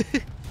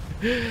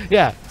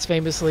 Yeah, it's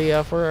famously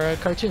for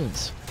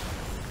cartoons.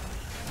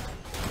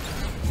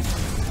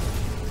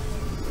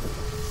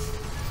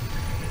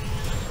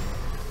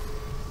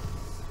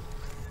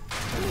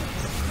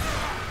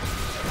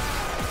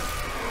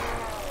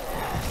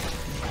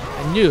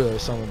 I knew there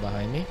was someone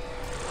behind me.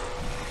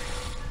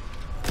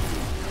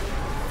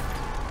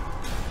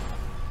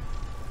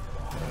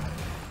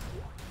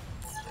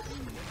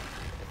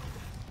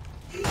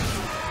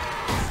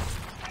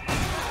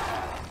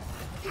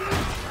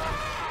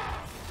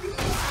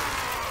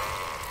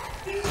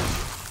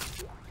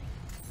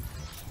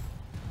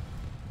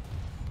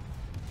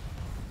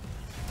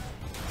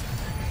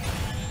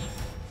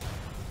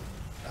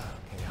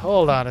 Okay,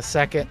 hold on a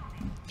second.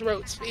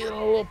 Throat's feeling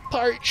a little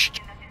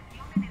parched.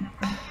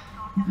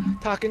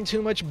 Talking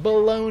too much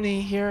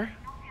baloney here.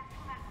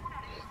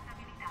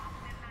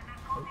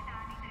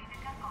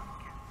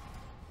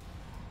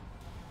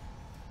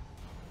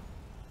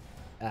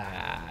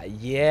 Ah,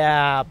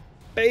 yeah,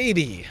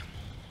 baby.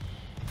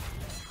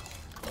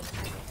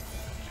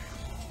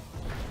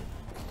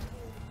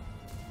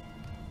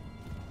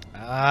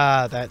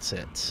 Ah, that's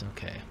it.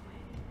 Okay.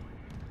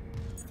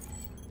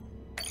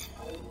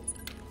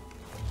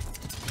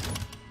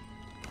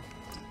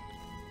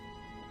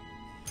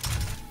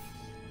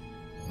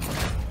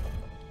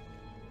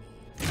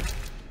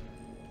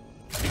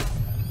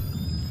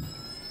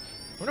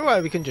 I wonder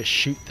why we can just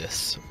shoot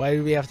this. Why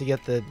do we have to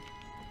get the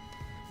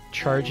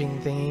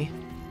charging thingy?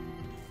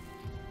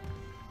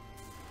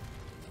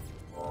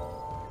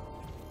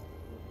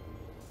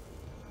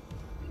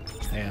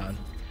 Hang on.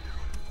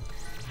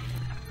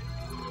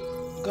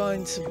 I'm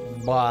going to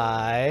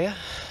buy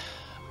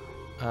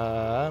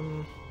a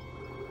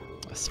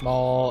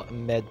small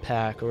med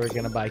pack. We're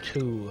gonna buy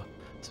 2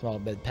 small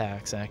med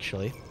packs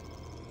actually.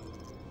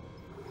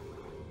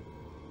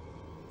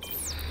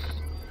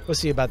 We'll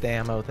see about the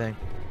ammo thing.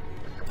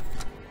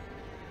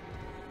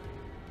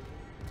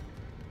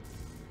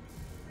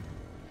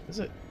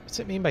 What's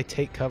it mean by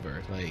take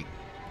cover? Like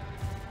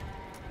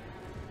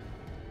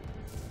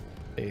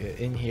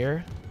in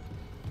here?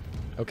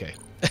 Okay.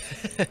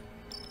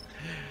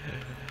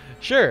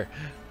 Sure.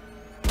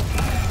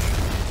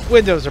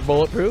 Windows are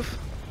bulletproof.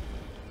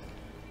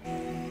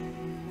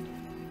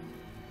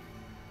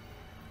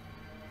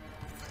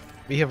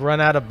 We have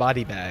run out of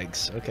body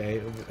bags.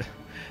 Okay.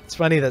 It's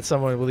funny that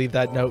someone will leave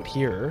that note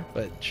here,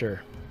 but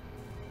sure.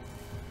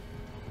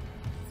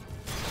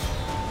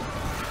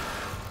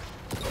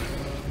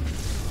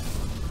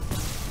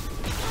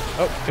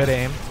 Oh, good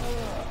aim.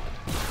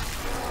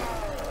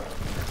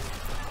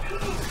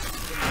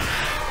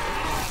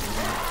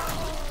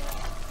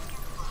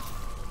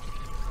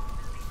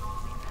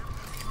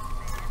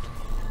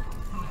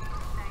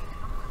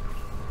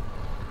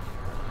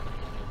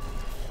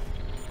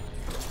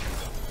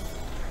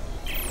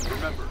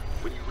 Remember,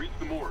 when you reach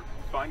the morgue,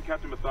 find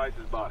Captain Mathias'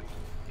 body.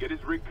 Get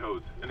his rig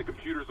codes, and the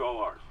computer's all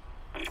ours.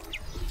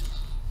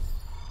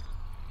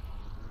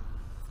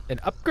 An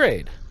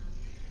upgrade.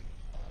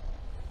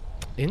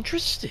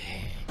 Interesting.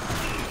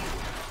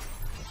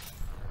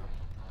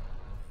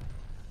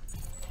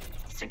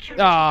 Security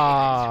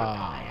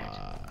clearance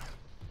required.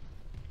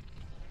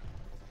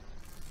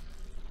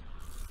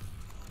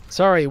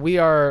 Sorry, we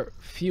are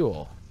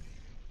fuel.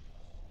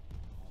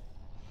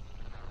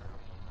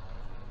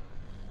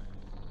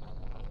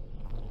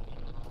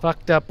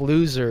 Fucked up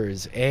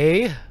losers,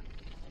 eh?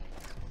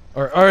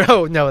 Or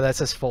oh no, that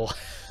says full.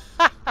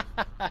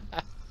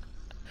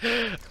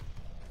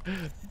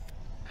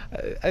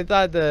 I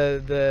thought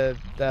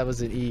that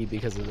was an E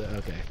because of the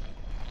okay.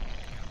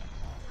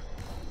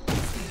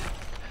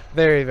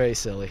 Very, very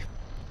silly.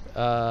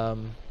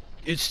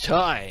 It's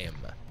time.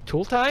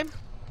 Tool time?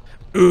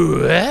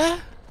 Ooh, eh?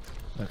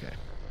 Okay.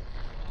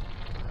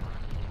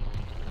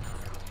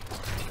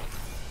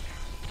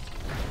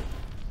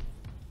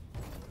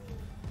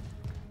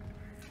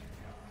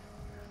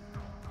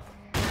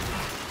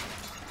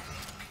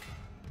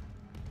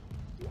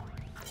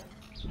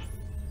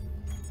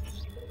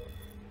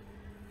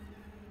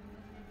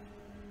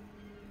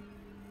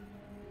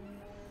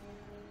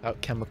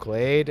 Chemical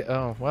aid.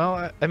 Oh,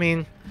 well, I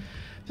mean,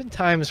 Been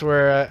times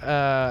where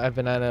I've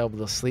been unable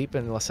to sleep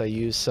unless I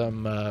use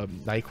some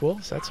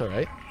NyQuil, so that's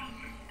alright.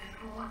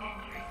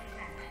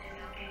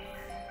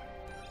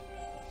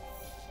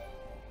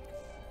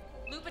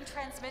 Loop and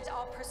transmit to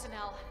all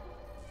personnel.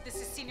 This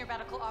is Senior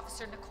Medical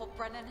Officer Nicole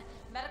Brennan.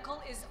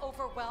 Medical is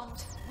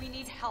overwhelmed. We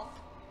need help.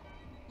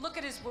 Look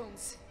at his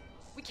wounds.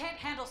 We can't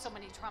handle so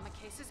many trauma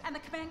cases, and the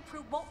command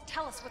crew won't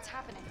tell us what's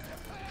happening.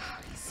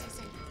 He's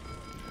seizing.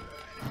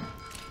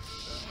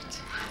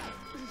 Shit.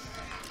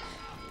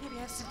 Maybe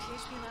I have some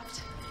PHP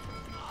left.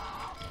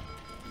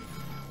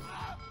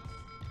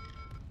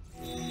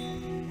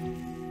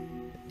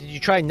 Did you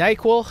try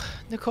NyQuil,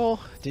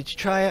 Nicole? Did you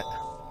try it?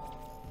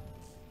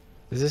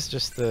 Is this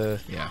just the...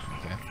 yeah,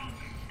 okay.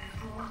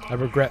 I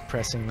regret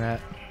pressing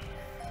that.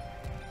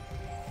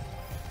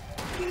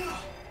 Loop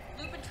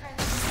and transmit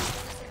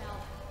personnel.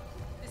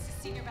 This is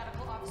Senior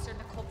Medical Officer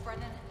Nicole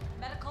Brennan.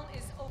 Medical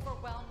is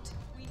overwhelmed.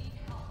 We need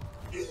help.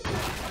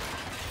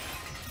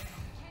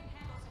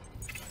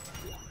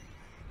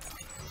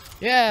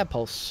 Yeah,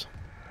 pulse.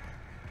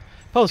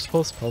 Pulse,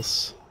 pulse,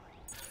 pulse.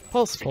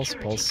 Pulse, pulse,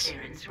 pulse.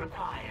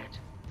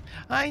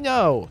 I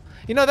know.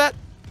 You know that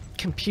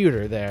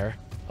computer there,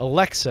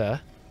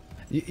 Alexa,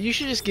 you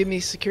should just give me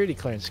security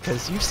clearance,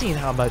 because you've seen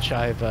how much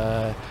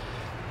I've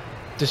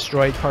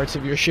destroyed parts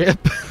of your ship.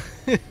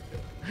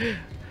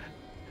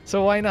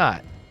 So why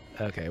not?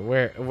 Okay,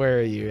 where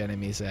are you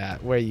enemies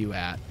at? Where are you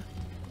at?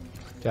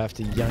 Do I have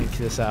to yank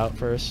this out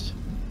first?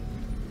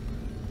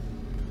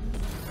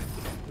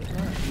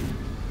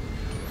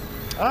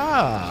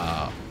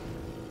 Ah.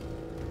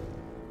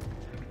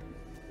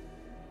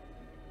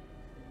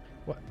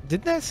 What?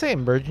 Didn't that say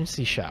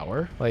emergency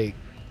shower? Like,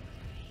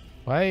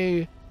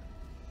 why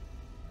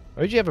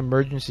would you have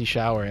emergency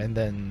shower and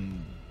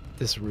then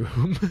this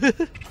room?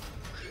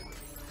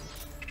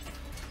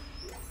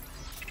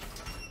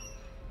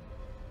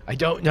 I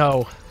don't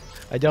know.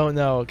 I don't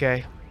know,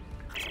 okay?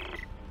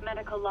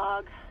 Medical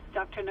log,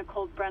 Dr.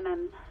 Nicole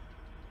Brennan.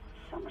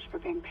 So much for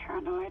being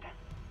paranoid.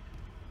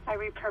 I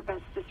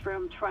repurposed this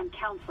room to run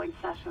counseling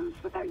sessions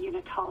without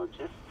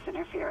unitologists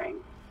interfering.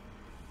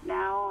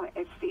 Now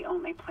it's the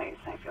only place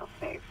I feel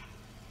safe.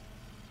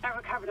 I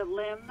recovered a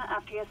limb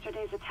after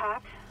yesterday's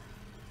attack.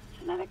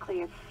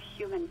 Genetically, it's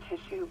human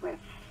tissue with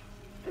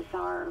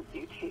bizarre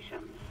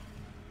mutations.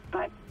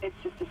 But it's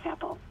just a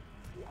sample.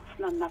 It's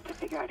not enough to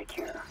figure out a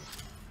cure.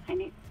 I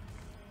need...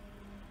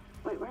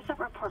 Wait, where's that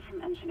report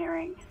from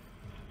engineering?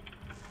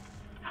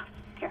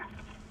 Here.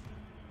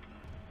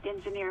 The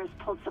engineers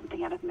pulled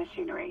something out of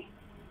machinery.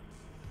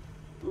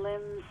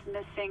 Limbs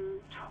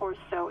missing,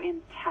 torso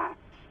intact.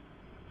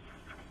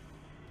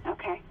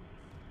 Okay.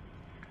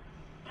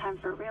 Time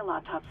for a real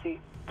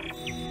autopsy.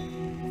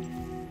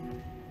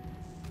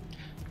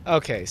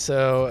 Okay,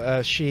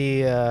 so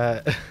she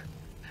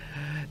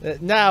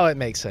now it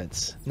makes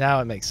sense. Now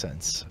it makes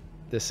sense.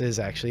 This is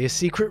actually a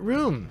secret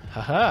room.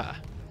 Haha.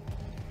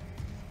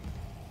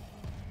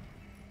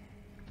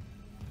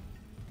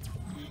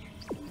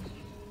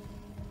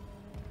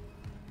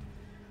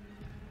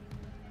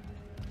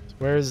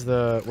 Where's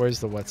the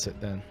what's it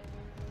then?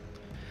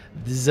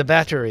 The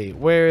battery.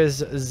 Where is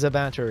the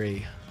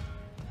battery?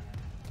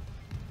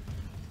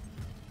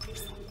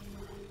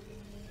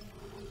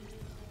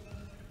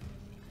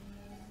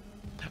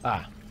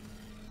 Ah.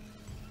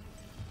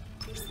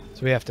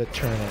 So we have to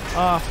turn it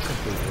off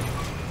completely.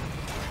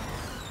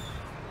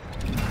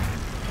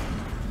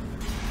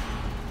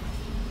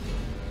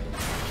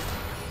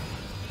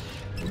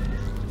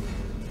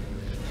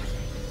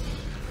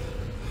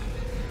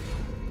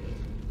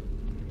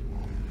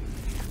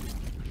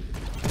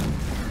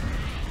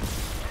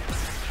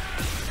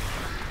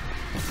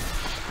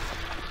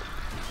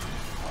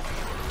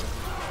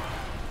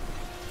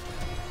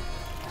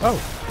 Oh,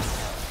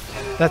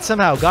 that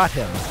somehow got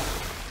him.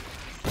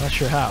 Not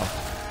sure how.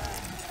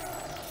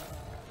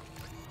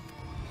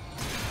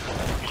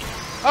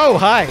 Oh,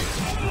 hi.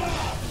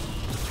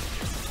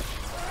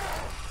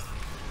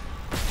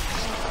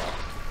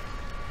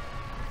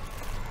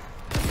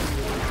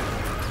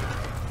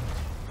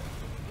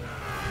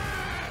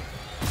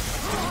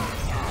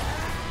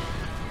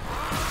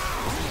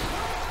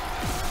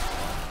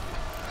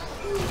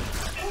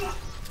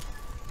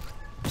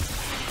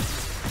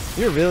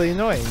 You're really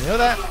annoying, you know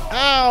that?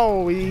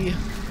 Owie!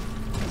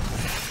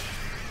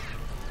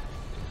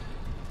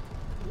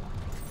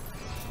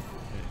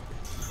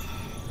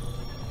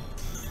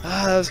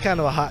 That was kind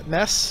of a hot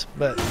mess,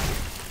 but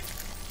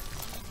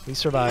we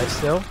survived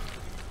still.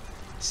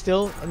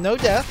 Still no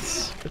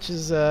deaths, which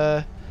is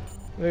very,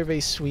 very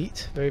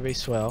sweet, very, very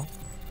swell.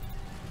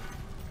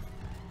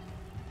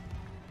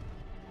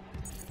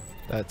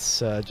 That's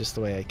just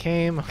the way I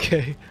came,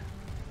 okay.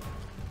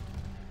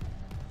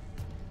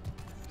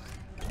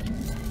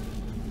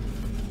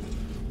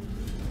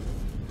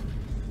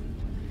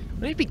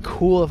 Wouldn't it be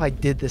cool if I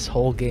did this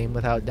whole game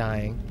without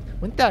dying?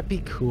 Wouldn't that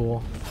be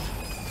cool?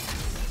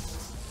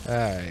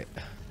 Alright.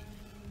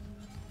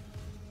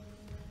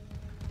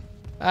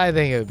 I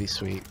think it would be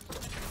sweet.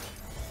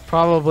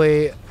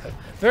 Probably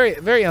Very,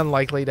 very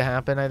unlikely to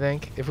happen, I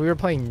think. If we were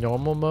playing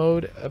normal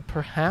mode,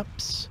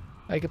 perhaps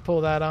I could pull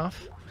that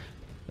off.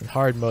 In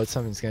hard mode,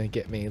 something's going to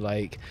get me,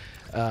 like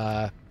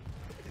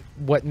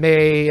what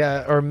may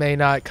or may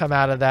not come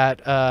out of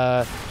that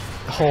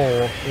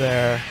hole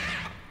there.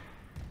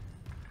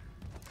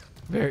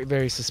 Very,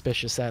 very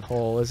suspicious, that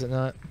hole, is it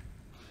not?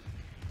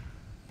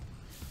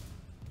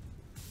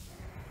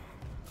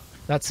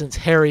 Not since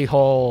Harry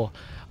Hole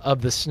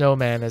of the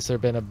Snowman has there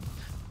been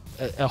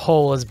a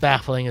hole as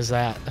baffling as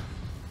that.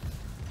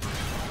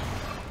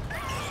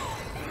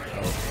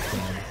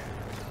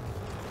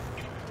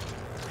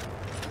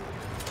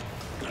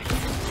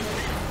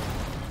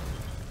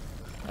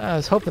 I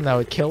was hoping that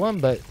would kill him,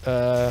 but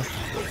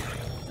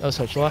no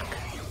such luck.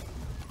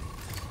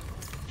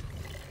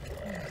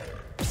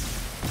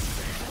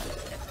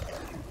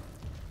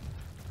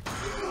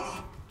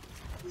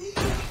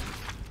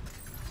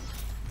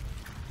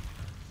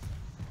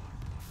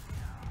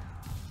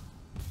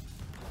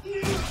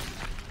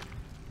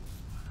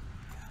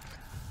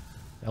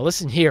 Now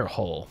listen here,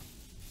 Hole.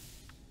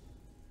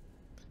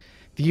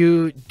 If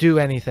you do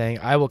anything,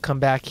 I will come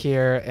back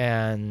here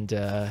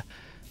and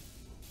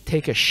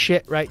take a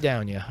shit right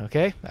down you,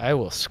 okay? I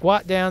will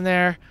squat down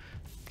there,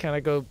 kind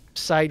of go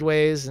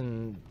sideways,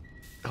 and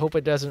hope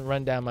it doesn't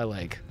run down my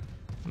leg.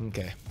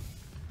 Okay.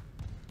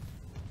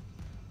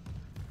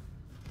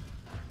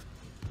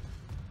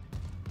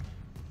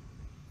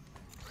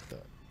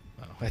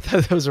 Oh, I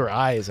thought those were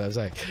eyes. I was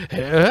like,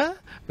 huh?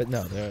 But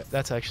no,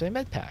 that's actually a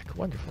med pack.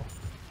 Wonderful.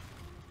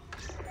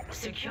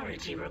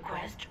 Security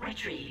request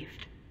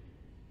retrieved.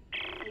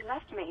 He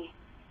left me.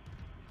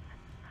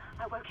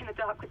 I woke in the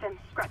dark with them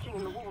scratching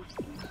in the walls.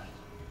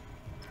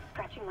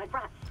 Scratching like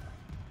rats.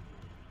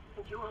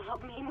 And you all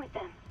locked me in with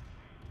them.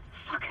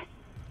 Fuckers.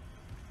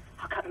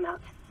 I'll cut them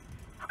out.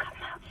 I'll cut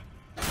them out.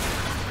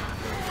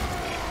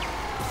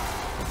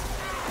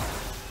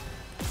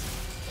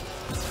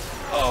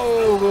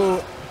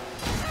 Oh!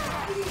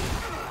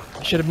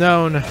 Should have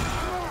known.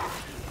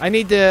 I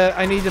need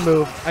to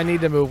move. I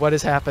need to move. What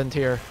has happened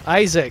here?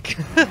 Isaac!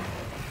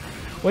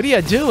 What are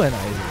you doing,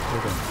 Isaac?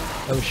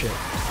 Oh shit.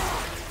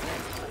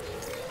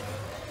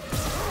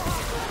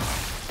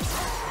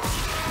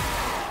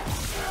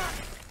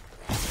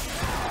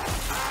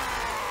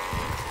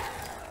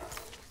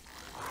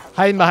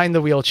 Hiding behind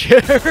the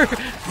wheelchair.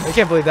 I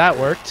can't believe that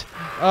worked.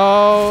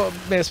 Oh,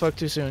 may have spoke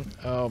too soon.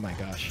 Oh my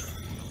gosh.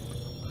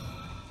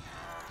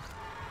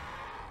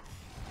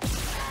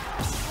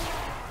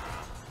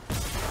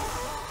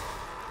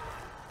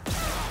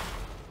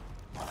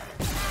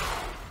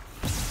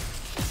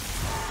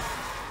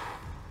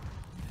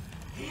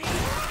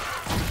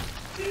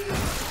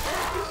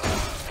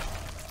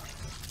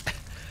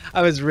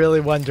 I was really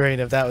wondering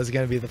if that was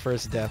going to be the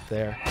first death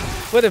there.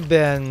 Would have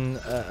been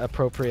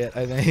appropriate,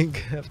 I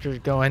think, after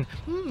going,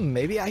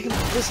 maybe I can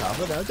pull this off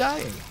without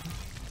dying.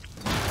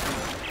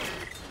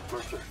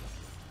 Mercer,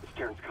 it's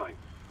Terrence Kine.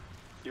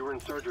 You were in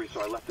surgery, so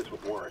I left this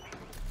with Warren.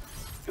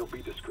 He'll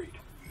be discreet.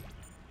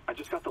 I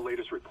just got the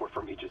latest report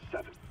from Aegis VII.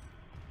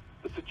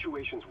 The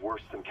situation's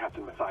worse than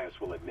Captain Matthias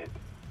will admit.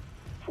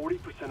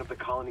 40% of the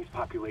colony's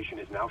population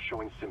is now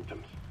showing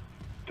symptoms.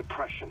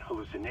 Depression,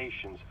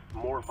 hallucinations,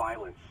 more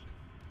violence.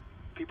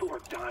 People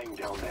are dying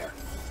down there.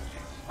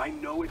 I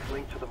know it's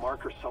linked to the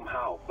marker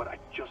somehow, but I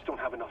just don't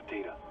have enough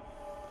data.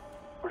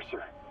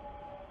 Mercer,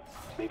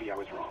 maybe I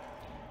was wrong.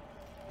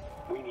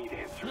 We need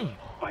answers.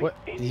 What?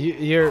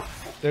 You're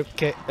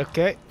okay?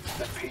 Okay.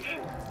 That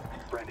patient,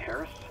 Brent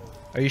Harris.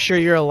 Are you sure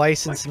you're a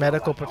licensed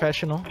medical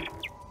professional?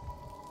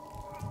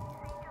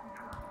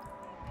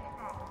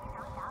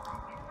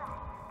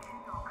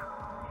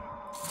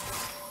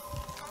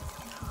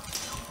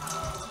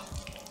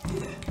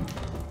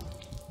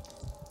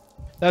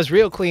 That was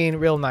real clean,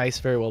 real nice,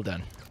 very well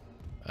done.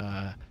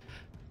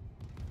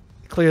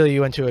 Clearly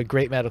you went to a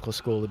great medical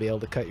school to be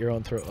able to cut your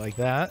own throat like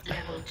that.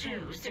 Level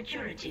 2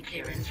 security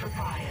clearance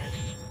required.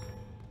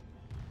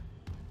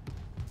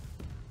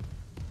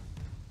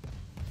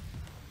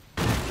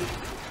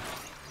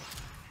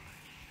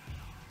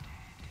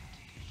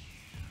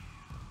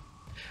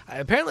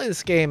 Apparently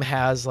this game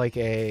has like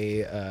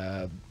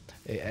a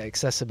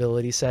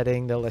accessibility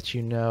setting that lets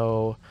you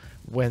know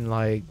when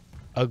like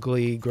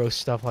ugly, gross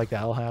stuff like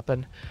that will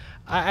happen.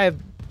 I have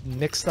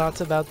mixed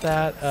thoughts about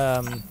that.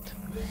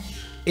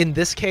 In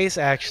this case,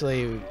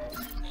 actually,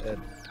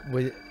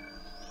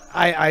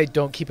 I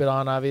don't keep it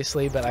on,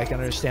 obviously, but I can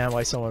understand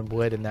why someone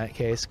would in that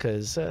case,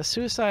 because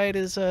suicide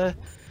is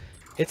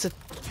it's a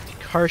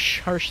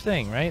harsh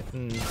thing, right?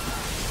 And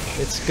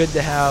it's good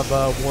to have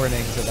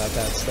warnings about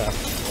that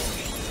stuff.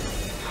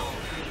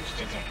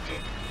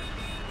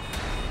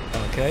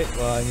 Okay,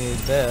 well, I need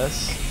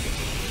this.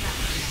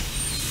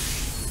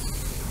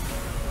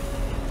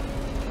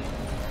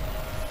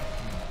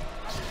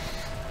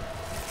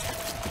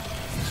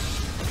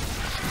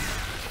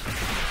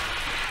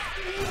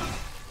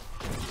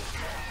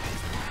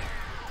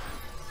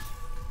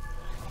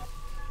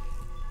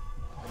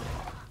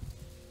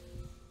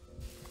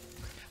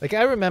 Like,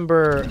 I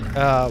remember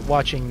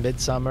watching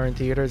Midsummer in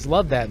theaters.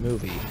 Love that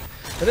movie.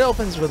 But it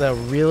opens with a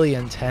really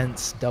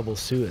intense double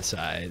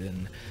suicide,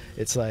 and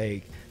it's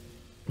like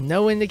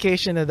no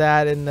indication of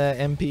that in the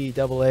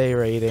MPAA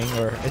rating,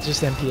 or it's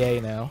just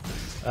MPA now.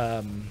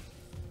 But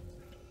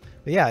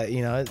yeah,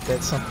 you know,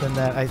 that's something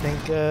that I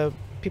think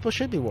people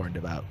should be warned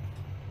about.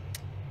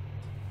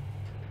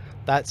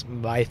 That's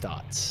my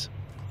thoughts.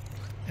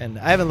 And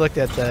I haven't looked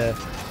at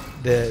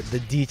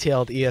the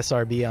detailed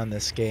ESRB on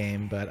this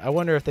game, but I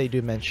wonder if they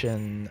do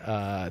mention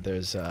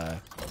there's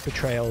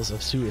portrayals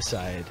of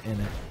suicide in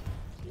it.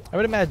 I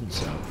would imagine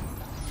so.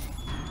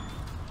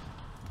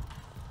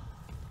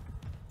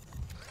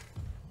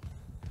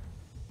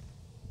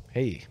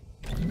 Hey.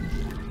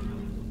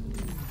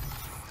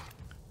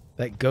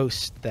 That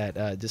ghost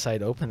that decided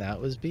to open that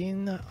was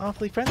being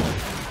awfully friendly.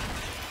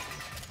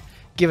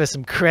 Give us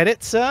some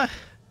credit, sir.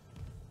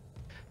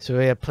 So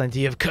we have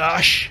plenty of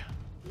cash.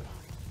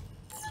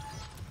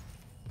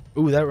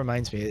 Ooh, that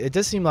reminds me. It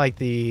does seem like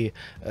the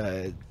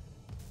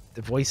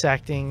voice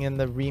acting in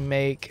the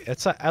remake,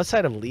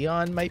 outside of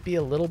Leon, might be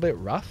a little bit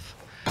rough.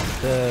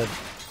 The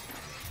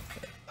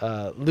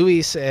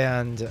Luis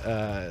and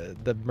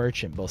the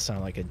merchant both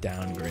sound like a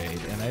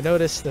downgrade, and I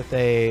noticed that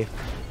they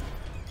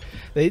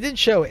didn't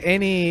show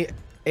any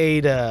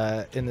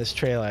Ada in this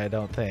trailer, I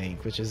don't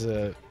think, which is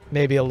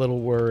maybe a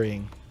little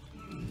worrying.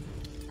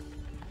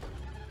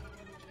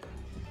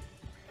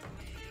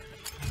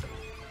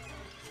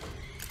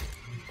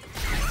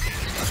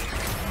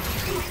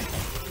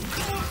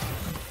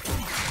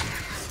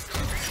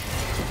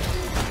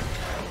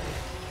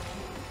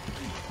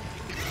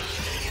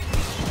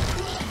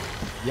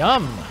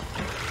 Yum!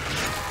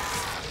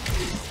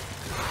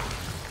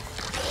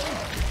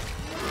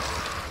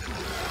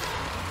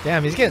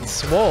 Damn, he's getting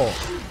swole.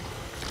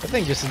 That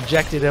thing just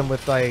injected him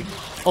with, like,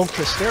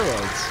 ultra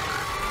steroids.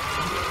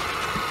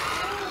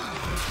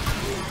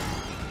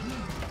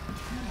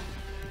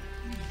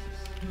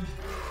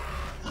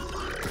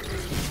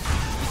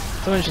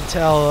 Someone should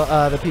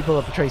tell the people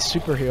that portray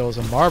superheroes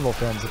in Marvel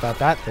films about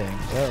that thing.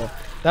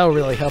 That'll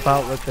really help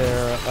out with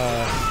their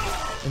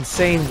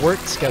insane work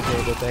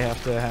schedule that they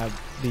have to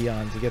be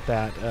on to get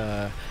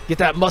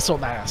that muscle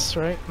mass,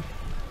 right?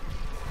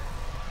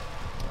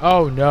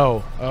 Oh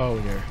no! Oh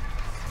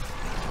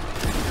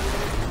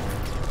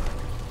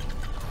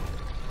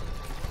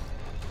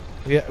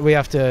dear. We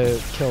have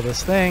to kill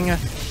this thing. It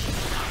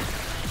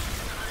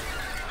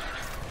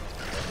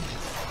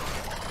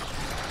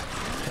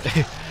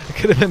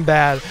could have been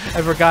bad.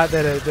 I forgot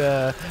that it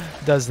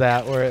does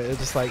that, where it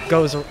just like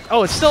goes.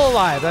 Oh, it's still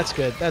alive. That's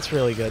good. That's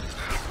really good.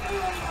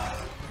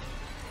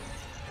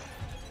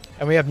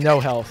 And we have no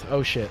health.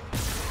 Oh shit.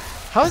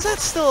 How is that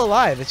still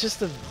alive? It's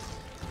just a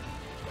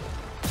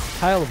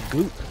pile of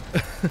goop.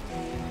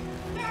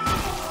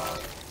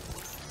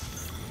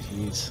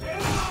 Jeez.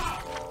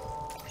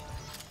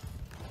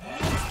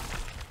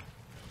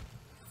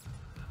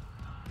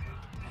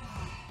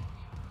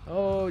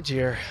 Oh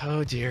dear.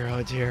 Oh dear.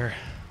 Oh dear.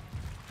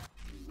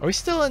 Are we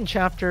still in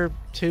chapter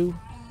 2?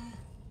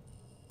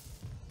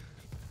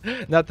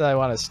 Not that I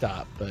want to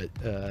stop, but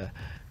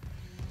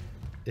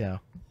you know.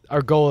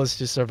 Our goal is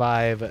to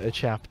survive a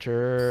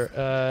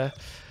chapter,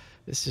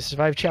 is to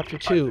survive chapter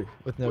 2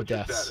 with no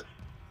deaths.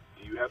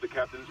 Do you have the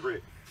captain's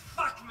rig?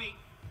 Fuck me!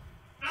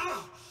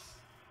 Oh!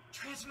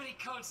 Transmitting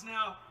codes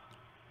now.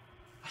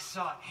 I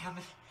saw it,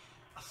 Hammond.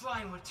 A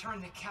flying would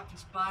turn the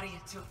captain's body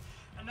into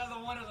another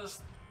one of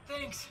those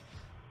things.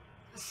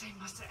 The same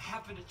must have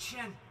happened to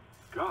Chen.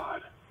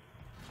 God.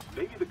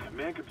 Maybe the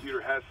command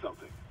computer has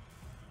something.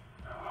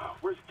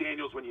 Where's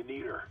Daniels when you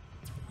need her?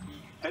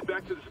 Head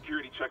back to the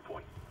security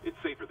checkpoint. It's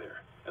safer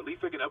there. At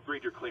least I can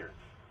upgrade your clearance.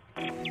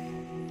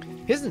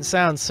 He doesn't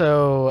sound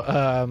so,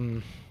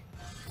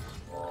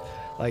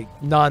 like,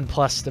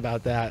 nonplussed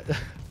about that.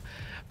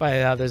 By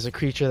now, there's a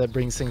creature that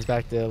brings things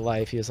back to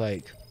life. He was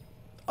like,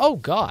 oh,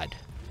 God.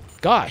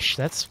 Gosh,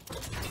 that's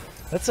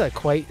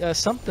quite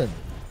something.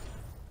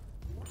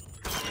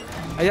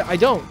 I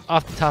don't,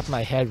 off the top of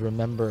my head,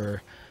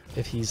 remember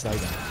if he's,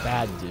 like, a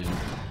bad dude.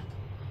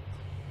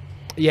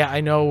 Yeah,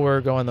 I know we're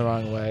going the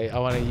wrong way. I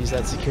want to use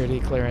that security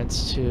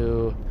clearance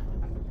to,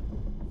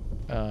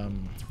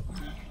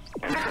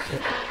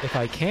 if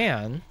I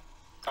can.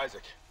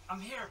 Isaac.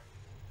 I'm here.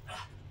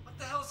 What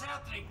the hell's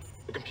happening?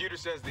 The computer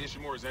says the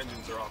Ishimura's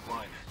engines are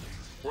offline.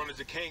 We're on a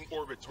decaying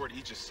orbit toward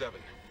Aegis VII.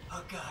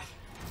 Oh God,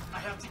 I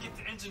have to get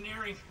to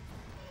engineering.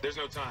 There's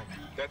no time.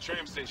 That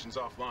tram station's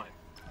offline.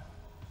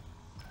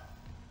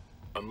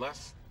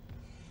 Unless...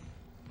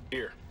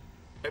 Here.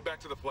 Head back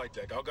to the flight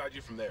deck. I'll guide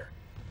you from there.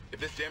 If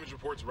this damage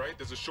report's right,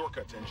 there's a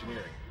shortcut to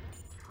engineering.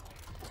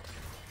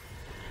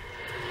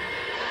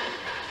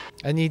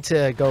 I need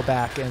to go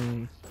back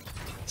and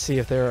see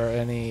if there are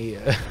any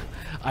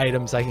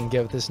items I can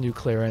get with this new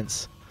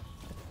clearance.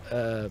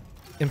 In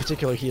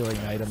particular, healing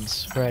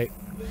items, right?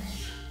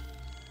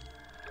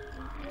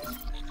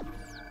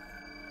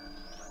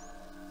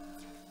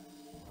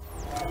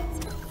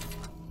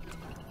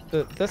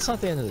 But that's not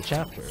the end of the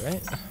chapter,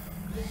 right?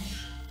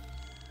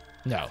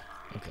 No.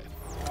 Okay.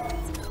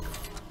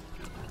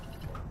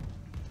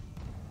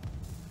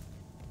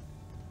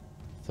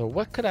 So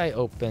what could I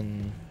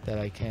open that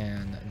I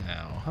can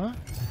now, huh?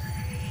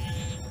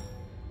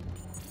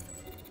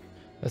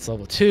 That's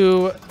level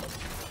 2.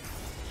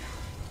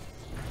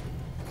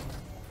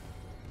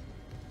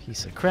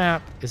 Piece of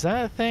crap. Is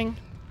that a thing?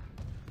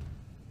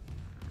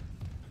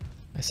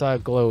 I saw a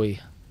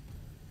glowy.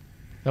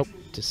 Nope,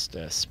 just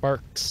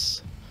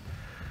Sparks.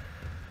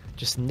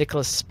 Just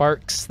Nicholas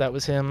Sparks, that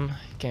was him.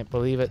 Can't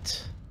believe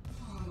it.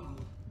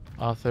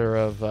 Author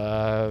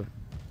of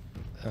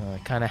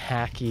kind of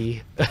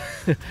hacky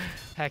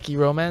hacky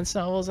romance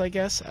novels, I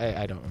guess.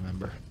 I don't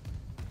remember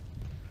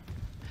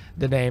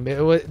the name. It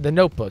was The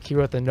Notebook. He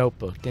wrote The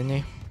Notebook, didn't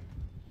he?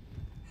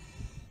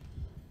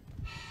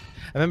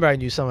 I remember I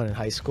knew someone in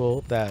high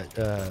school that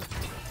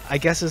I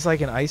guess it's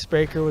like an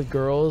icebreaker with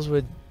girls,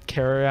 would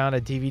carry around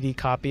a DVD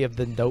copy of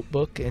The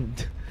Notebook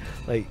and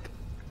like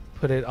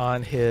put it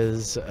on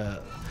his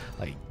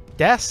like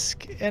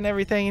desk and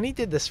everything, and he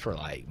did this for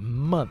like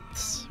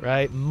months,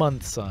 right?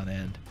 Months on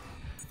end,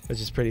 which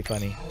is pretty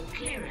funny.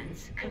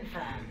 Clearance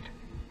confirmed.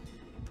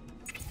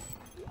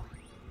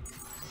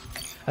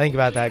 I think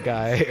about that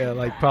guy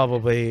like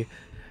probably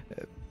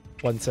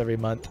once every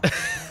month.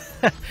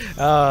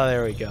 Oh,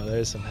 there we go.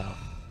 There's some help.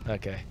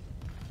 Okay.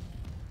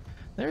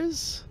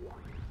 There's...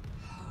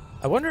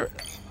 I wonder...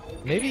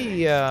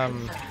 Maybe,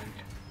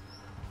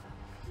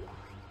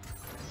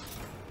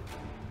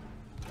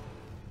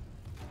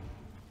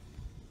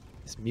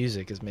 this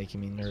music is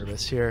making me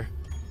nervous here.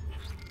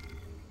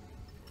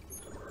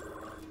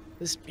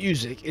 This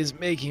music is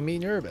making me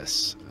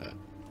nervous.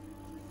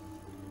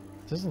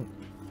 Doesn't...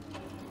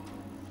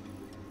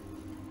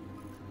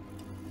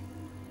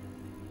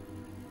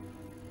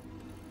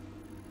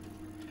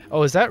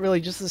 Oh, is that really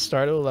just the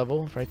start of the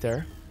level right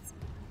there?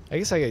 I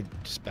guess I could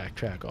just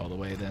backtrack all the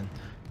way then.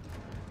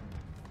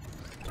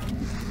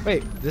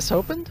 Wait, this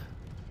opened?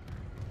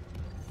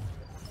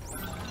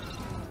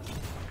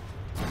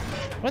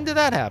 When did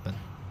that happen?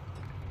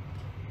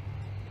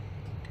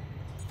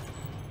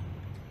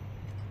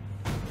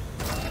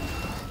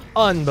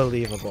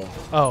 Unbelievable.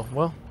 Oh,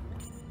 well.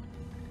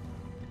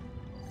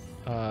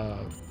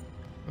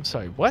 I'm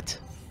sorry, what?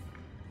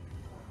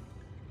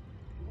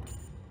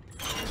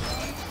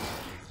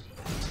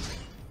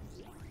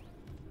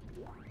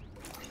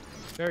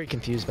 Very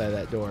confused by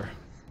that door.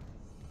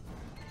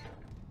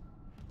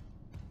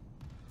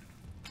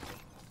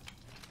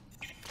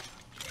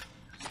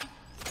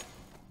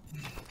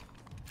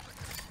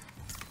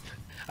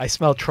 I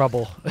smell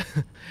trouble.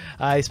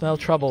 I smell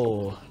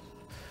trouble.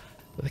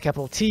 With a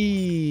capital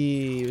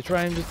T, which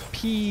rhymes with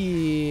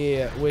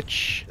P,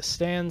 which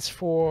stands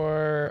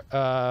for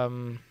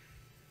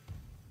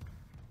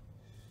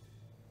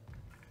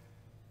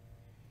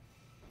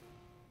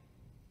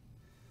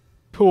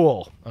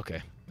pool.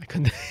 Okay, I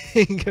couldn't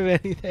think of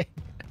anything.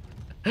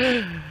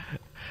 I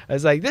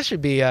was like, this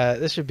should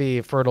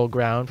be fertile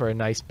ground for a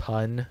nice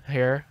pun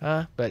here,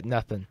 huh? But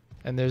nothing.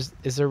 And is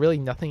there really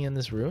nothing in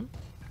this room?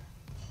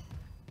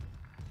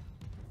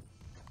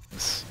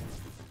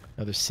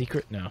 Another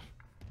secret? No.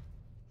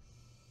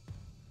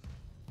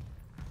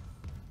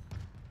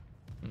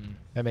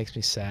 That makes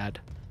me sad.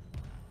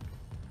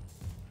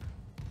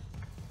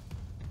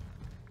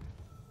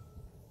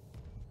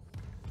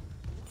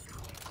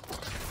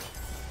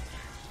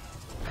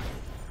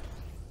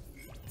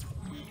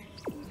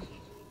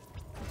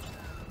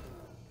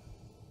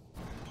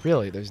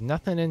 Really, there's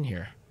nothing in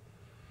here.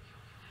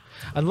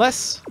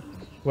 Unless...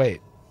 Wait.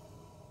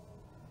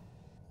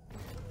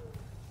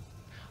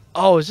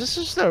 Oh, is this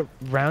just a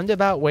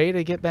roundabout way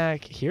to get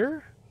back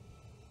here?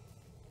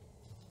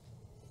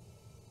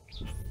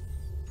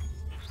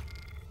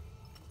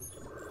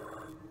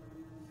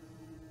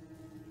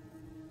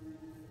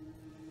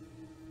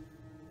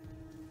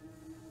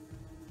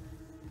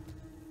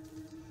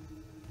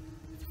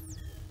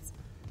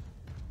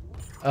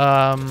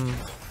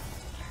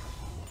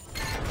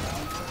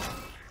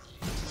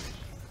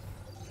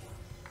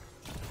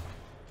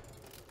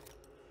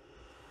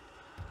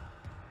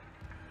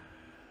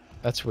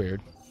 That's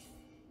weird.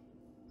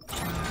 I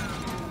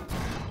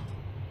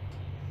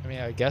mean,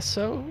 I guess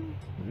so.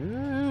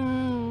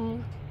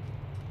 Ooh.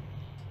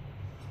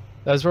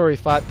 That was where we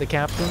fought the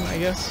captain, I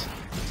guess.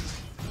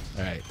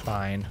 Alright,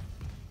 fine.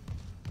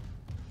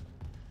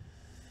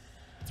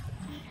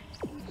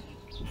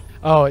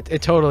 Oh,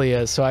 it totally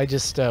is. So I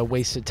just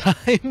wasted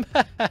time.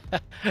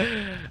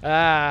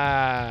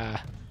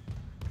 Ah.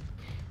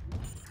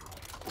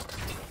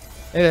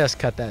 Maybe let's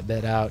cut that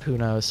bit out. Who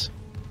knows?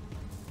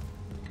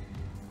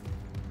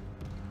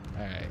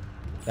 Alright.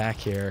 Back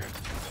here.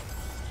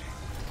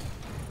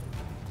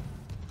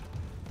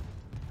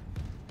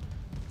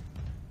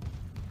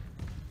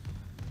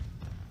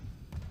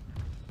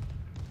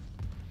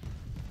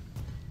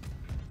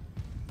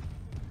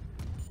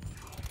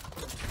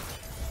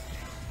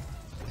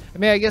 I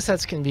mean, I guess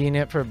that's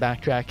convenient for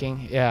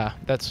backtracking. Yeah,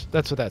 that's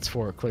what that's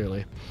for,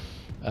 clearly.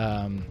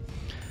 I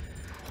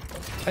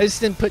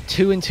just didn't put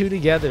 2 and 2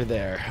 together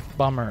there.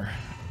 Bummer.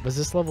 Was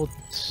this level...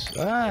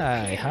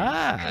 Hi.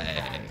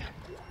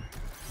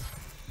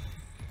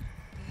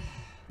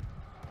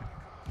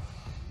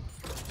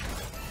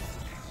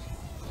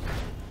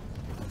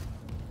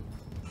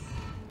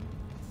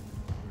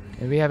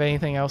 Do we have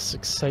anything else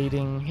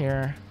exciting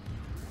here?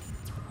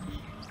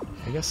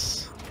 I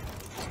guess.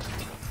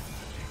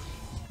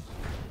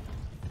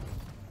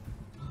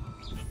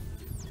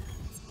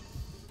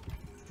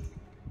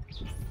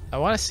 I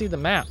want to see the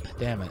map,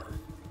 damn it.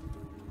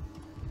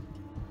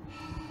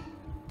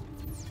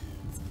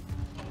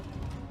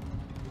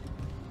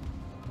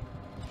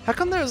 How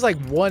come there was like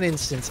one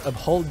instance of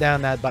hold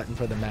down that button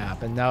for the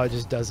map and now it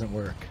just doesn't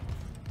work?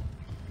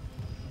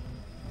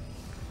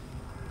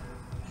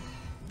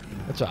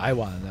 That's what I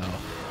want to know.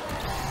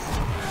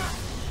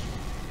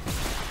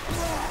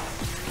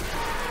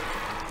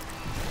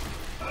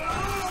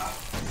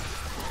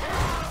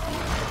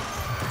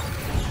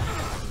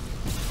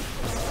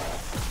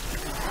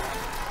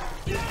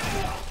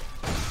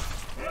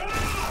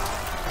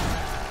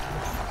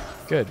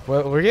 Good.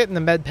 Well, we're getting the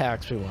med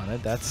packs we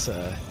wanted. That's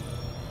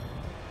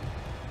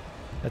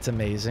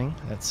amazing.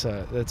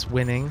 That's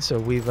winning. So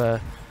we've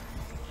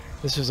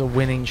this was a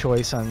winning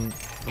choice on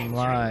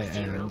my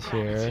end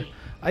here.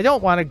 I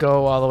don't want to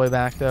go all the way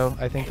back though.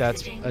 I think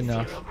that's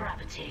enough.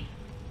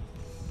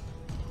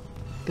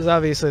 Because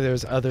obviously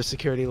there's other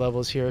security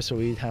levels here, so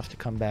we'd have to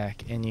come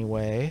back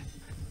anyway.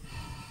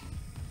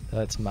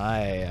 That's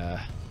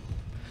my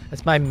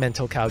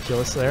mental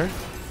calculus there.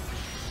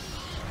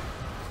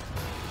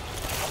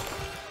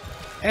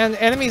 And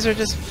enemies are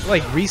just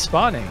like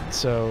respawning,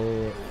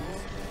 so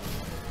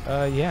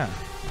yeah.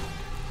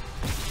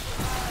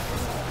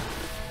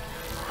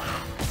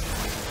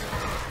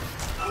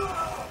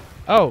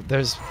 Oh,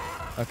 there's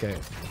okay.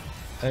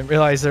 I didn't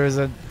realize there was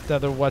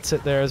another what's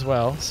it there as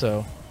well,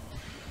 so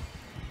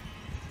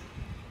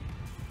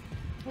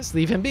let's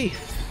leave him be.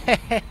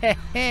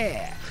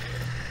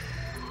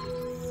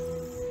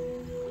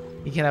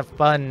 You can have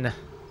fun.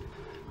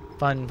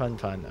 Fun.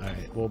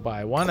 Alright, we'll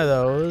buy one of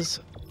those.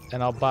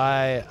 And I'll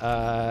buy,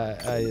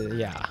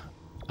 yeah.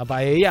 I'll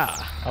buy a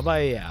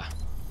yeah.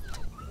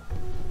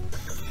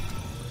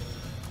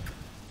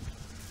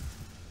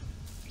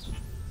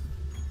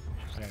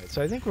 Alright,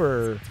 so I think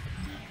we're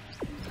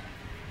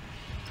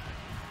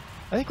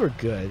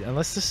good.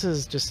 Unless this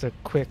is just a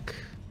quick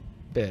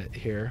bit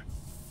here.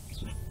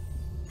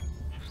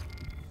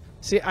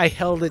 See, I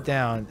held it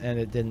down and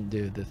it didn't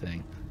do the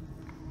thing.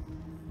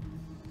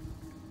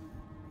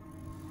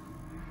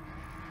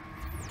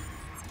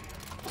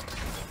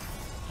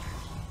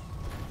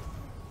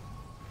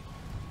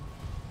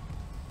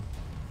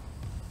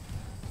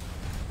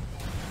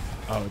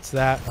 Oh, it's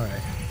that? Alright.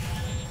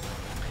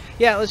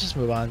 Yeah, let's just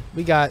move on.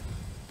 We got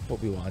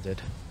what we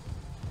wanted.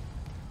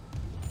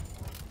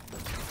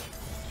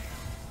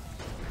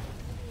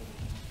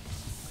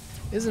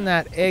 Isn't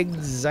that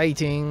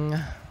exciting?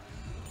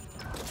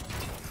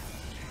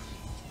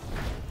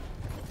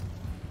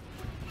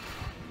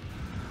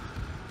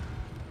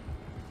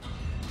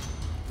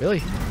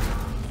 Really?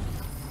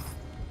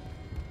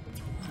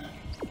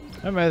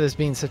 I remember this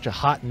being such a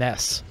hot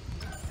mess.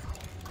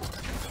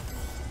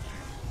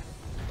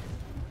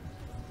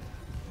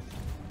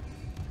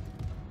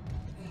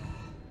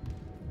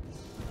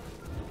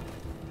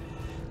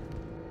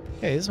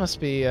 Okay, this must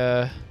be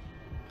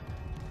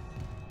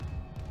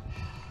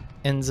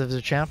ends of the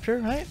chapter,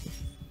 right?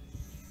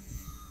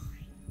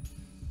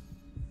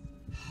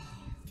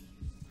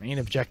 Main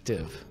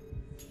objective.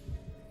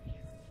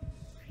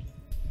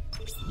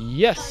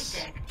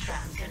 Yes.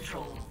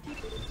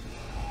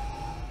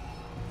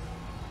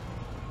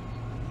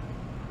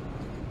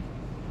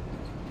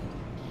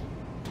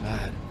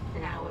 God.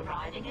 Now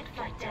arriving at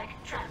flight deck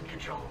tram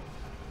control.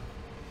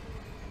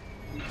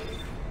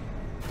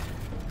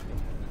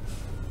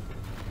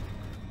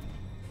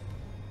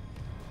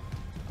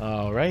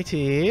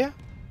 Alrighty.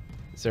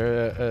 Is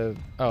there a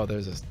oh,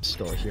 there's a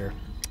store here.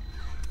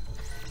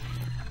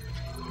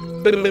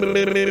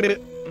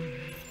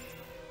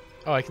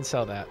 Oh, I can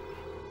sell that.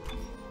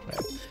 Right.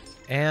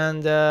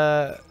 And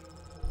oh,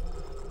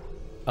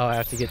 I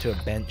have to get to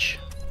a bench.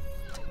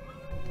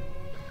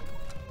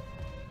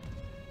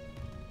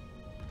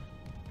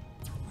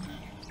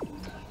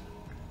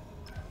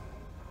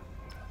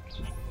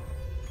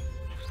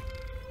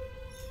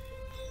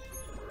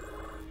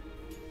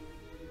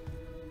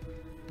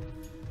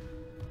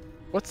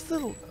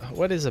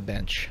 What is a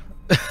bench?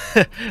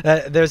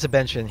 There's a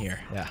bench in here,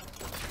 yeah.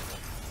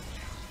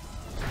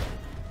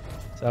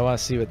 So I want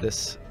to see what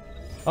this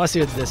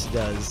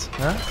does,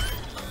 huh?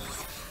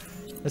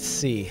 Let's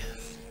see.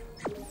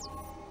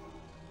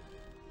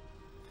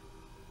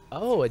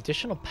 Oh,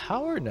 additional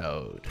power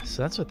node.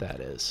 So that's what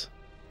that is.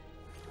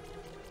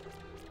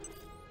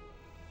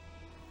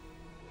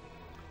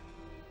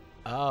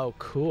 Oh,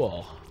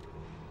 cool.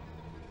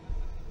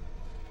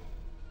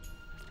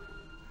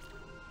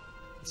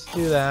 Let's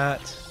do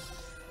that.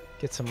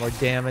 Get some more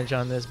damage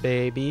on this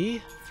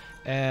baby.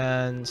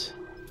 And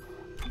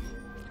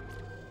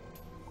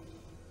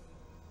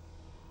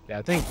yeah,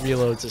 I think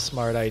reload's a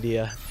smart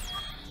idea.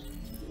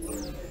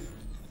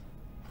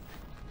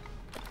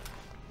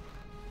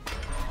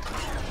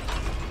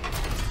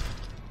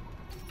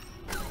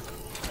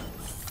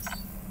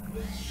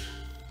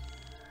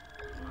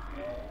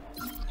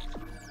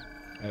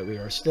 Alright, we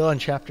are still on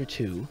Chapter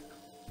 2.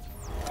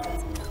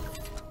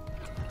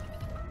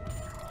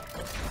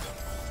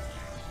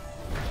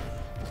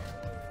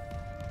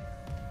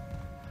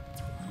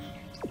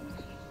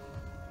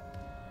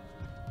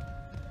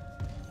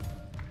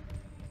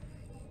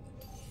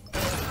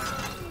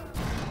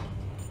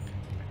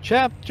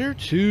 Chapter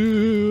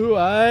 2,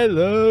 I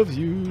love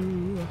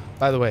you.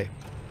 By the way,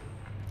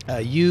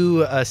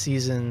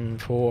 Season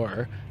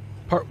 4,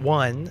 Part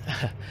 1.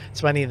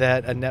 It's funny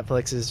that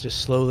Netflix is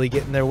just slowly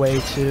getting their way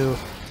to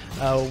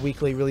a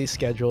weekly release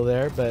schedule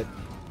there, but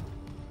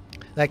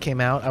that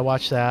came out. I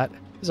watched that.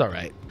 It was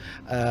alright.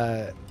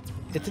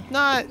 It did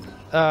not...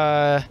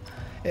 I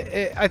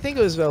think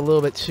it was a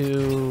little bit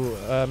too...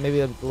 maybe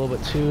a little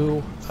bit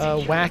too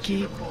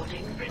wacky.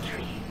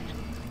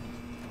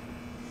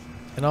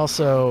 And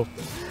also...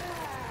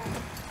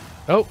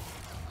 Oh!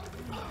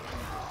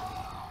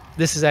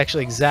 This is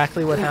actually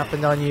exactly what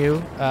happened on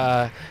you,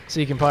 so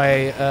you can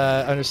probably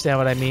understand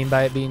what I mean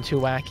by it being too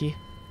wacky.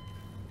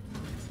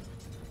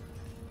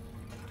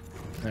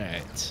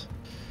 Alright.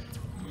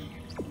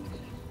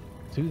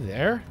 Through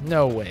there?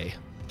 No way.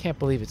 Can't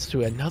believe it's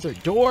through another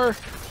door.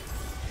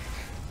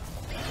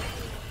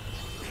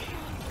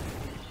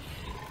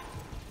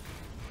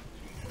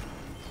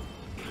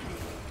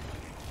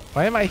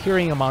 Why am I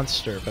hearing a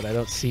monster, but I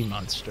don't see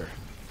monster?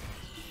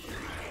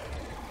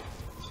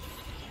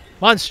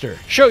 Monster,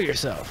 show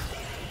yourself!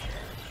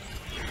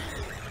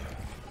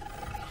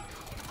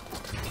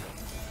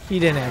 He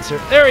didn't answer.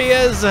 There he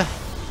is!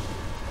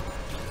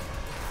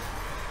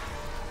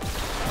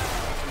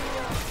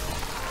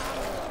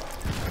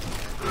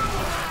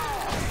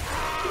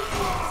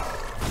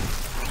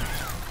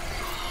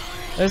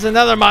 There's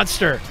another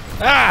monster!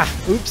 Ah!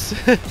 Oops.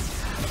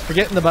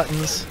 Forgetting the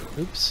buttons.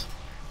 Oops.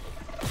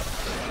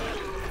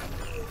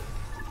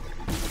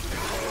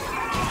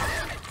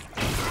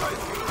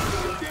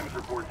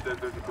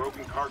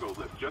 Cargo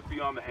lift just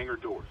beyond the hangar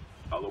doors.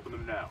 I'll open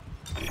them now.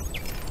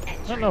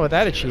 I don't know what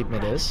that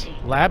achievement is.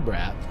 Lab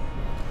rat.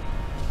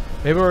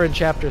 Maybe we're in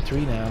Chapter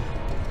 3 now.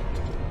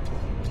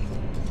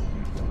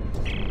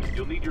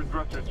 You'll need your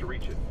thrusters to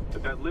reach it,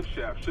 but that lift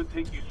shaft should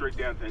take you straight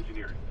down to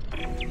engineering.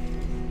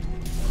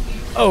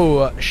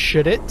 Oh,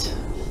 should it?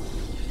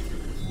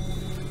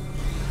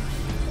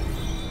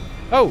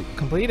 Oh,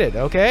 completed.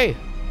 Okay.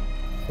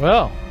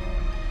 Well.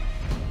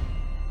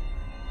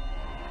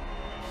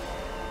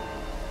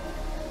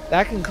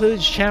 That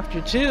concludes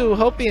Chapter 2.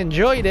 Hope you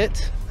enjoyed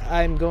it.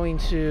 I'm going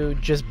to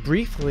just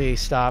briefly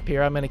stop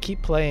here. I'm going to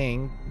keep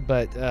playing,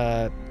 but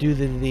due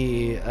to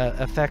the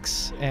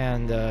effects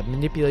and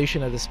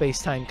manipulation of the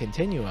space-time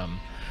continuum,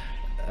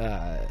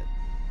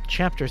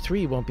 Chapter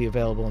 3 won't be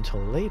available until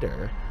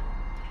later,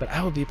 but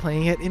I will be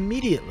playing it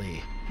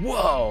immediately.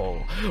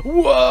 Whoa!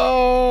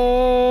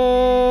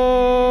 Whoa!